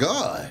 my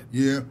God.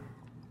 Yeah.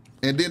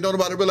 And then don't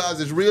nobody realize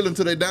it's real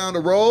until they down the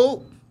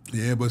road?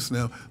 Yeah, but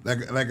now,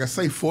 like I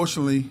say,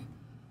 fortunately,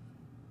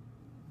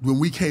 when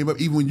we came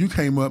up, even when you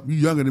came up, you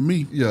younger than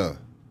me. Yeah.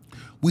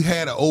 We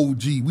had an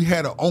OG, we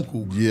had an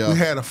uncle, Yeah. we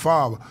had a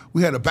father,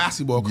 we had a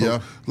basketball coach.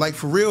 Yeah. Like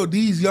for real,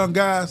 these young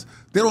guys,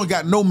 they don't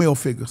got no male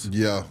figures.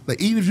 Yeah.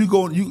 Like even if you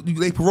go,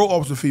 they parole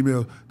officer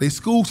females, they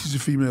school teacher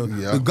females,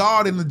 Yeah. the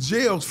guard in the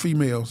jails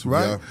females,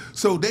 right? Yeah.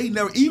 So they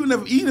never, even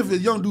if a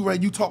young dude,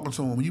 right, you talking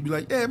to him, you be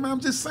like, yeah, man, I'm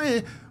just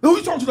saying, who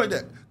you talking to like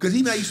that? Because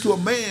he not used to a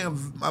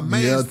man's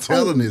Yeah,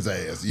 telling tone. his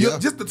ass. Yeah.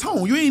 Just the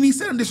tone. You ain't even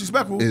said him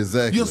disrespectful.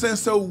 Exactly. You know what I'm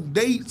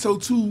saying? So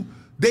to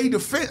their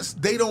defense,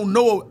 they don't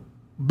know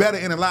better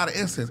in a lot of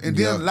instances. And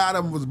then a lot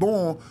of them was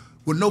born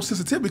with no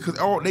sensitivity because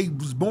they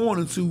was born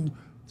into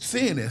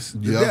seeing this to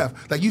death.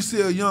 Like you see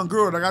a young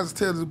girl, like I just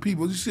tell the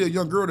people, you see a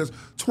young girl that's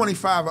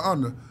 25 or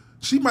under,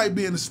 she might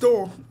be in the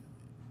store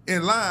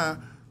in line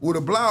with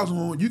a blouse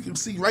on, you can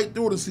see right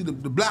through it and see the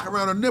black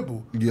around her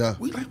nipple. Yeah.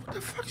 We like, what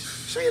the fuck?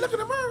 She ain't looking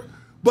at her.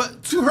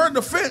 But to her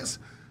defense,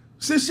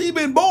 since she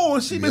been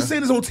born, she been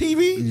seeing this on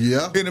TV,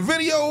 in the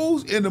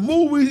videos, in the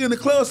movies, in the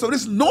clubs, so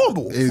this is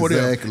normal for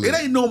them. It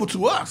ain't normal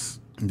to us.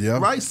 Yeah.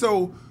 Right?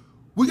 So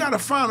we got to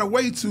find a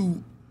way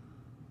to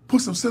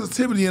put some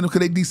sensitivity in them because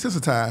they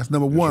desensitized,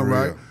 number one,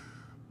 right?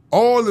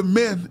 All the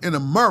men in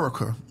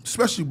America,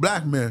 especially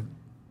black men,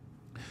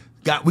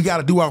 we got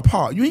to do our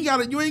part. You ain't got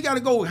to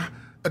go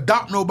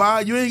adopt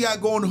nobody. You ain't got to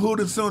go in the hood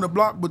and sit on the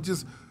block, but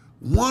just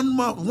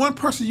one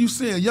person you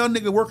see, a young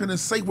nigga working in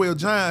Safeway or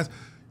Giants,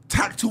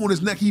 tattoo on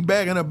his neck, he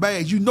bagging a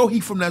bag. You know he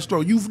from that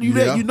store. You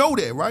know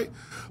that, right?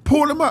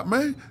 Pull him up,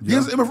 man. Give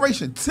us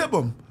information. Tip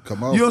him.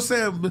 Come on. You know what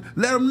I'm saying?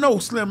 Let him know,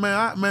 Slim,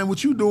 man, man,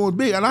 what you doing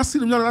big. And I see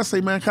them young, and I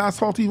say, man, can I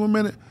talk to you for a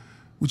minute?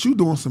 What you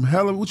doing some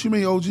hella, what you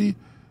mean, OG?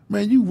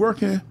 Man, you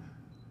working.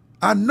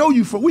 I know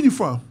you from, where you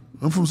from?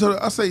 I'm from,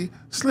 I say,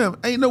 Slim,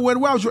 ain't nowhere,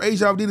 why was your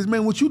age out there, this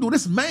man, what you doing?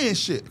 This man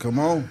shit. Come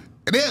on.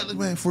 And then,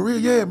 man, for real,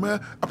 yeah, man,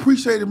 I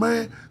appreciate it,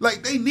 man.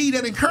 Like, they need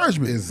that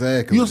encouragement.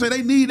 Exactly. You know what I'm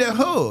saying? They need that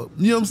hug.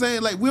 You know what I'm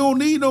saying? Like, we don't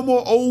need no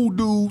more old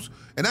dudes.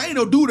 And I ain't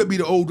no dude that be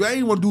the old dude. I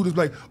ain't want to do this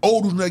like,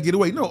 old dudes not get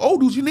away. No, old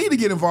dudes, you need to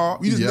get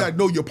involved. You just got to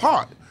know your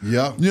part.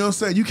 Yeah. You know what I'm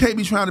saying? You can't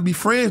be trying to be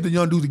friends with the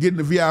young dudes to get in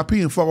the VIP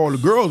and fuck all the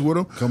girls with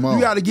them. Come on.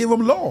 You got to give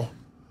them law.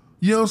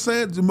 You know what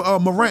I'm saying?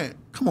 Morant,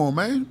 come on,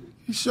 man.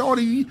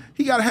 Shorty,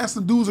 he got to have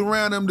some dudes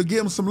around him to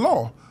give him some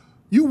law.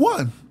 You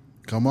won.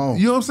 Come on.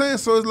 You know what I'm saying?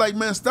 So it's like,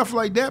 man, stuff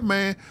like that,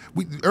 man.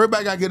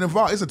 Everybody got to get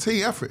involved. It's a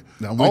team effort.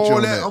 I'm with you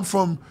on that. I'm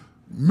from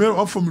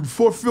the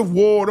 4th, 5th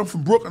Ward. I'm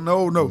from Brooklyn.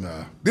 No.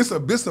 Nah. This a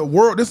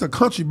world. This a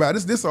country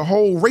battle. This a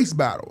whole race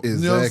battle.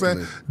 Exactly. You know what I'm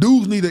saying?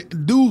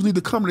 Dudes need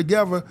to come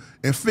together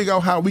and figure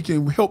out how we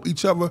can help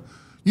each other.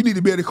 You need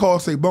to be able to call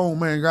and say, Bone,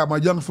 man, got my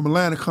youngin from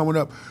Atlanta coming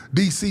up,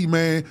 DC,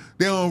 man.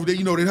 They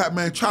have,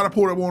 man, try to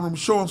pull up on them,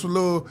 show them some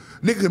love.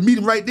 Niggas can meet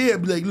them right there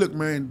and be like, look,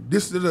 man,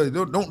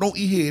 don't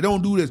eat here,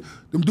 don't do this.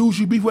 Them dudes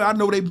you beef with, I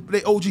know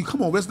they OG.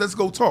 Come on, let's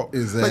go talk.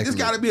 Exactly. Like, this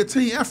got to be a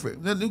team effort.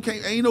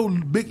 Ain't no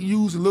big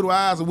U's and little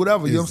eyes or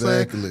whatever. You know what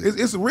I'm saying?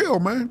 It's real,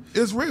 man.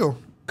 It's real.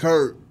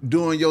 Curt,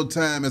 during your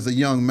time as a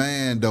young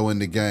man, though, in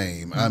the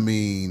game, I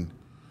mean,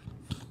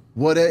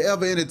 were there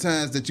ever any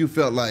times that you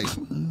felt like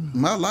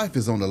my life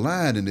is on the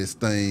line in this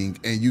thing,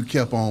 and you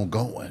kept on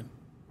going?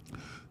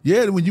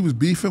 Yeah, when you was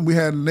beefing, we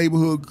had a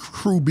neighborhood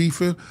crew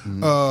beefing. When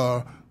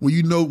the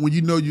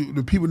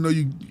people know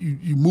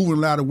you moving a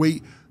lot of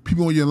weight,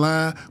 people on your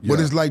line. But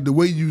it's like the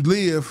way you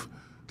live.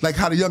 Like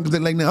how the youngers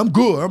like now, I'm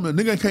good. I'm a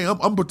nigga can't.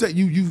 I'm protect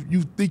you.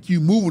 You think you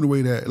moving the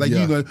way that like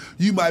you know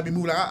you might be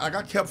moving. Like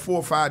I kept 4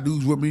 or 5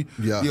 dudes with me.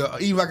 Yeah.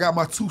 Even I got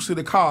my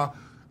 2-seater car.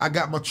 I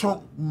got my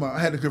trunk. I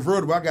had a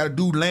convertible. I got a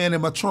dude laying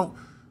in my trunk,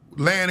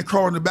 laying the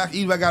car in the back.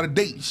 Even if I got a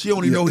date, she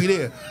don't even know he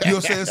there. You know what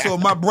I'm saying? So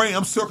in my brain,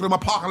 I'm circling my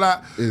parking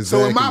lot. Exactly.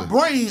 So in my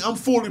brain, I'm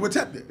fully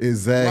protected.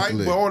 Exactly.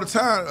 Right? But all the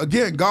time,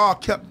 again,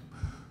 God kept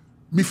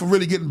me from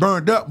really getting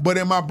burned up. But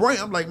in my brain,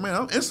 I'm like, man,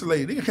 I'm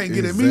insulated. They can't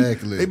get at me.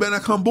 They better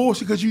not come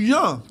bullshit because you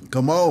young.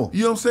 Come on.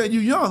 You know what I'm saying? You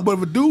young. But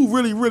if a dude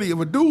really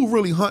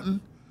hunting,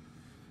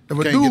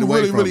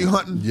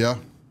 yeah.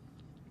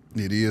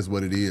 It is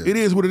what it is. It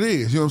is what it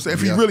is. You know what I'm saying?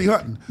 If he's really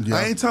hunting.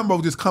 I ain't talking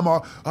about just come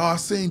out, I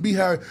seen B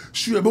Harry,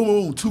 shoot it, boom,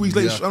 boom, 2 weeks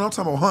later. I'm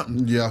talking about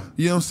hunting. Yeah.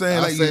 You know what I'm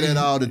saying? I say that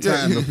all the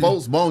time. The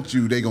folks want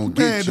you, they gonna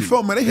get you. The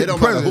folk, man, they hit the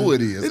president. They don't matter who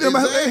it is.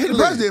 They hit the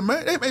president,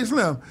 man. They made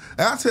Slim.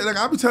 And I tell, like,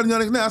 I be telling y'all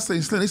niggas now, I say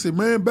Slim. They say,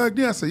 man, back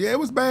then. I say, yeah, it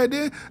was bad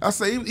then. I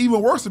say,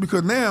 even worse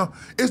because now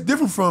it's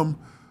different from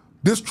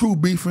this crew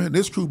beefing,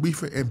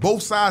 and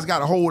both sides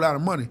got a whole lot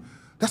of money.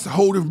 That's a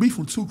whole different beef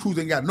from 2 crews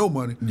that ain't got no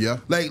money. Yeah.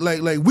 Like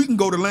we can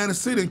go to Atlantic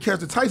City and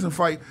catch the Tyson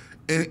fight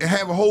and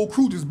have a whole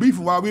crew just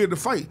beefing while we're at the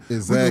fight.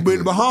 Exactly. We can be in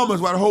the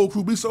Bahamas while the whole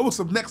crew beef. So it was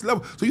some next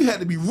level. So you had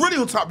to be really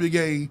on top of your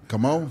game.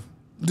 Come on.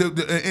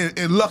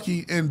 And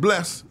lucky and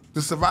blessed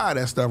to survive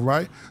that stuff,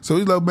 right? So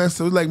he's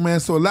like, man,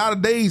 so a lot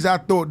of days I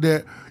thought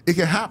that it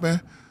can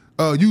happen.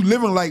 You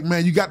living like,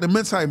 man, you got the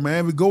mentality,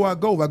 man. If I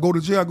go to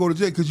jail, I go to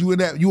jail because you in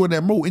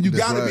that mode. And you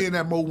gotta be in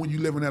that mode when you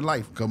live in that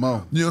life. Come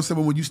on. You know what I'm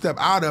saying? But when you step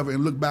out of it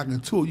and look back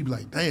into it, you be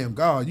like, damn,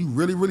 God, you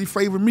really, really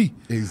favor me.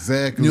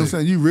 Exactly. You know what I'm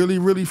saying? You really,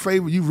 really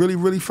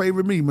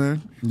favor me,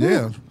 man.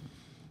 Yeah.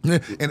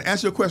 And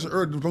answer your question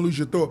earlier, don't lose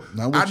your thought.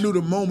 I knew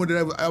the moment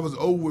that I was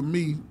over with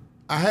me,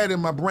 I had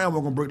in my brain I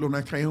was gonna break low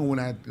when I came home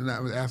and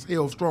I was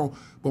held strong.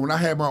 But when I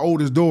had my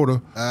oldest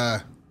daughter,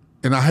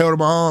 and I held her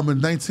my arm in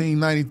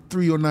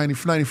 1993 or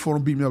 94,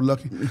 don't beat me up,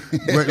 Lucky.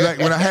 But like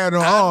when I had her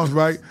arms,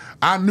 right,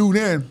 I knew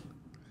then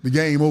the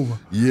game over.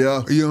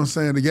 Yeah. You know what I'm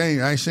saying? The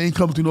game, she ain't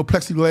coming through no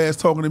plexiglass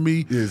talking to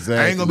me. Exactly.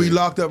 I ain't gonna be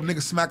locked up, nigga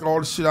smacking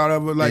all the shit out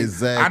of her. Like,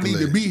 exactly. I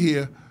need to be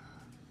here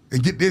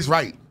and get this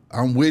right.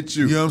 I'm with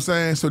you. You know what I'm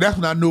saying? So that's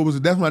when I knew it was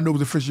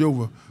officially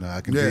over. Nah,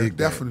 I can dig that.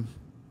 Definitely.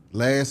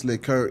 Lastly,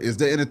 Curt, is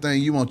there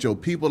anything you want your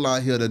people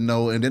out here to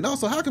know? And then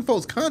also, how can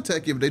folks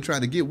contact you if they're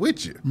trying to get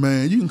with you?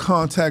 Man, you can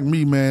contact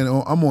me, man.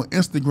 I'm on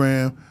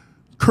Instagram,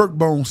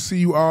 Curtbone,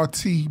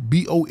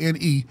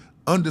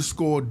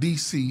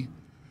 CurtboneDC.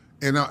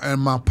 And I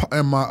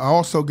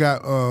also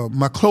got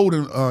my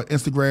clothing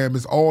Instagram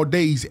is All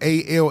Days,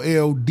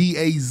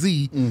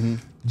 ALLDAZ.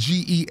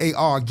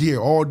 GEAR gear,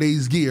 All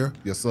Days Gear.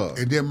 Yes, sir.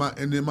 And then my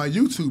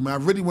YouTube, man.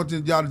 I really want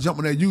y'all to jump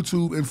on that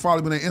YouTube and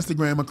follow me on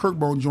Instagram, my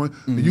Curtbone joint.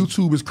 The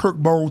YouTube is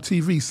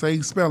CurtboneTV,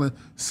 same spelling,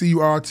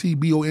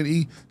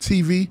 CurtBone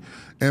TV.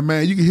 And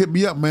man, you can hit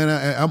me up, man.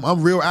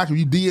 I'm real active.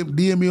 You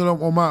DM me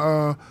on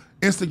my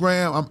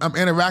Instagram. I'm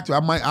interactive.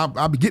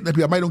 I'll be getting up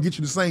here. I might don't get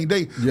you the same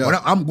day. Yeah.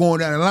 But I'm going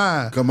down the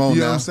line. Come on,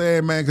 you know what I'm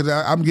saying, man? Because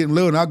I'm getting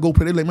little, and I go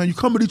play. They like, man, you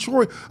come to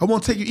Detroit. I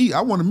want to take you eat.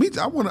 I want to meet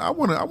you. I want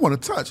to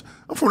touch.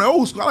 I'm from the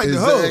old school. I like to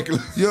hug.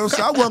 You know what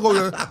I'm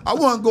saying? I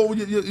want to go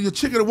with your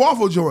chicken and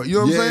waffle joint. You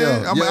know what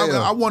I'm saying?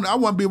 I want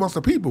to be amongst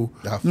the people.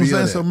 I feel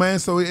that. So man, I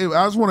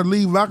just want to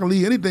leave. If I can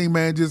leave anything,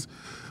 man. Just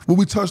what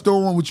we touched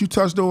on, what you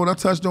touched on, I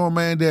touched on,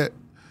 man. That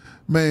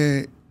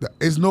man,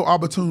 it's no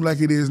opportunity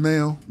like it is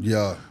now.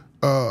 Yeah.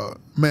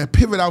 Man,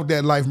 pivot out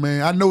that life,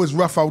 man. I know it's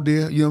rough out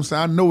there. You know what I'm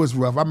saying? I know it's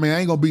rough. I mean, I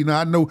ain't gonna be now.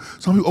 I know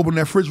some people open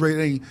that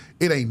refrigerator,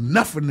 it ain't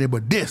nothing there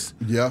but this.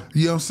 Yeah.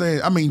 You know what I'm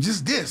saying? I mean,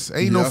 just this.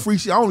 Ain't no free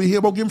cheese. I don't even hear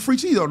about getting free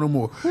cheese out no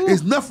more.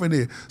 It's nothing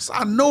there. So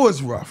I know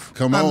it's rough.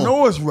 Come on. I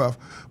know it's rough.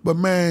 But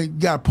man, you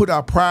gotta put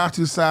our pride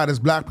to the side as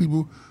black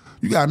people.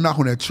 You gotta knock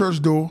on that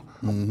church door.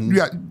 You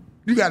got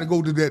to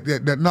go to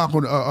that knock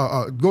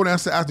on go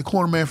downstairs, ask the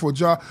corner man for a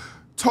job.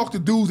 Talk to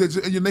dudes that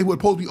in your neighborhood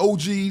supposed to be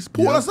OGs.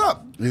 Pull us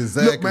up.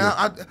 Exactly. Look, man,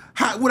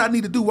 what I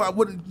need to do?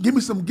 Give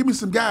me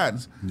some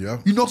guidance. Yeah.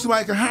 You know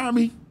somebody can hire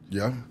me?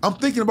 Yeah. I'm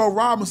thinking about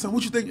Robinson.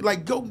 What you think?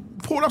 Like, go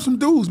pull up some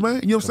dudes,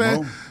 man. You know what I'm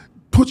saying?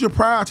 Put your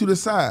pride to the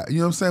side. You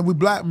know what I'm saying? We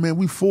black men,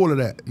 we full of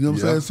that. You know what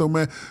I'm saying? So,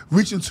 man,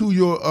 reach into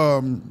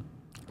your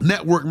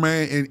network,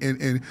 man,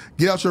 and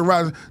get out your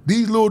rise.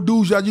 These little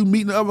dudes y'all you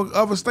meet in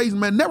other states,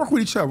 man, network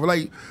with each other.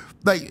 Like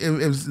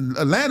if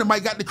Atlanta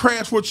might got the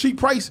crash for a cheap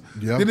price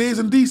than it is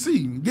in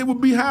DC. Get with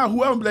B-How,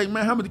 whoever, be like,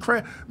 man, how much the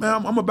crash?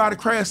 Man, I'm about to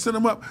crash, send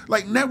them up.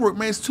 Like, network,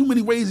 man, it's too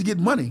many ways to get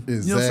money.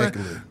 Exactly. You know what I'm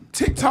saying?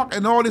 TikTok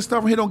and all this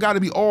stuff here don't got to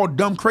be all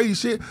dumb, crazy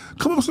shit.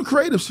 Come up with some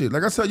creative shit.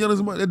 Like I said,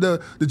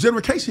 the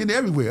gentrification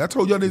everywhere. I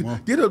told y'all,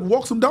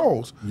 walk some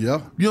dogs. Yeah. You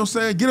know what I'm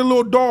saying? Get a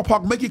little dog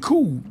park, make it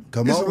cool.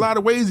 There's a lot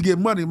of ways to get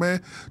money,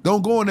 man.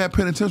 Don't go in that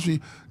penitentiary.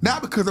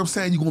 Not because I'm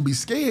saying you're going to be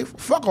scared.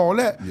 Fuck all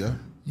that. Yeah.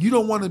 You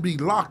don't want to be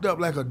locked up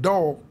like a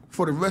dog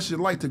for the rest of your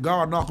life till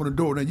God knock on the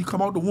door. Now you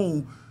come out the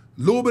womb,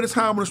 a little bit of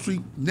time on the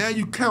street, now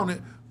you count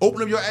it,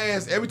 open up your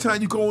ass. Every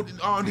time you go on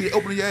R&D,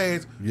 open your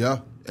ass. Yeah.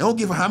 I don't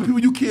give a how many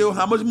people you kill,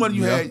 how much money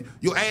you had,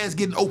 your ass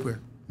getting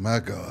open. My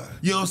God.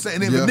 You know what I'm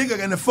saying? And if a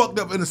nigga and the fucked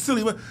up and the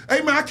silly,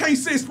 hey man, I can't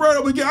see it spread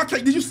over again. I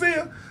can't. Did you see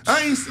him?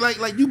 I ain't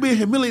like you being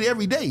humiliated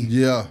every day.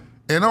 Yeah.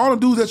 And all the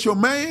dudes that's your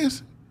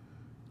mans,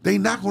 they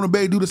not gonna be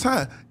able to do the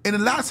time. And a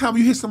lot of times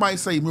you hear somebody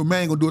say, "My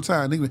man gonna do a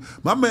time." Nigga,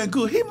 my man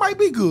good. He might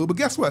be good, but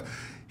guess what?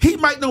 He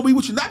might not be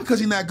with you not because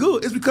he's not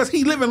good. It's because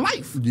he living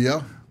life.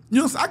 Yeah.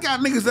 You know, I got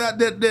niggas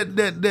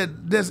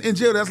that's in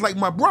jail that's like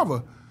my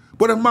brother.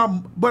 But if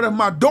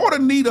my daughter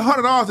need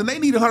 $100 and they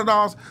need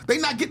 $100, they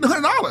not getting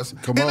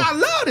 $100. Come on. And I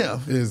love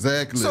them.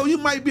 Exactly. So you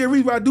might be a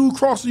reason why a dude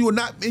crossing you or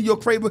not in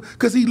your favor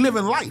because he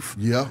living life.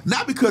 Yeah.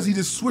 Not because he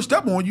just switched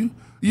up on you.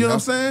 You know what I'm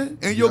saying?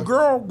 And your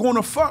girl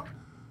gonna fuck.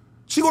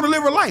 She gonna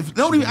live her life.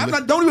 Don't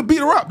even beat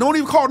her up. Don't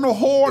even call her no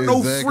whore,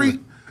 no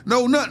freak,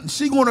 no nothing.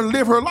 She gonna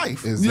live her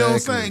life. Exactly. You know what I'm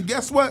saying?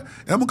 Guess what?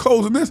 And I'm gonna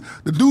close on this.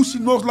 The dude she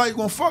most likely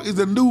gonna fuck is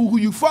the dude who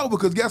you fuck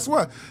because guess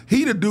what?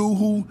 He the dude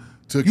who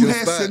you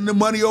had sending the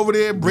money over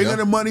there, bringing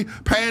the money,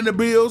 paying the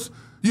bills.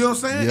 You know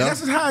what I'm saying? That's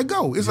just how it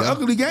go. It's an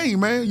ugly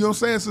game, man. You know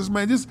what I'm saying? So,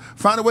 man, just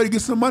find a way to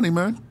get some money,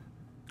 man.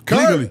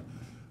 Legally.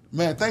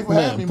 Man, thanks for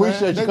having me, man.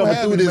 Appreciate you coming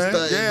through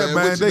this thing,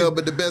 man. What you know,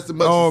 but the best of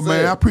much Oh,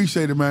 man, I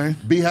appreciate it, man.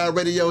 Be High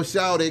Radio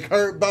Shout it.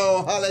 Curt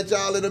Bone. Holla at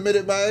y'all in a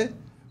minute, man.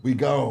 We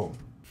gone.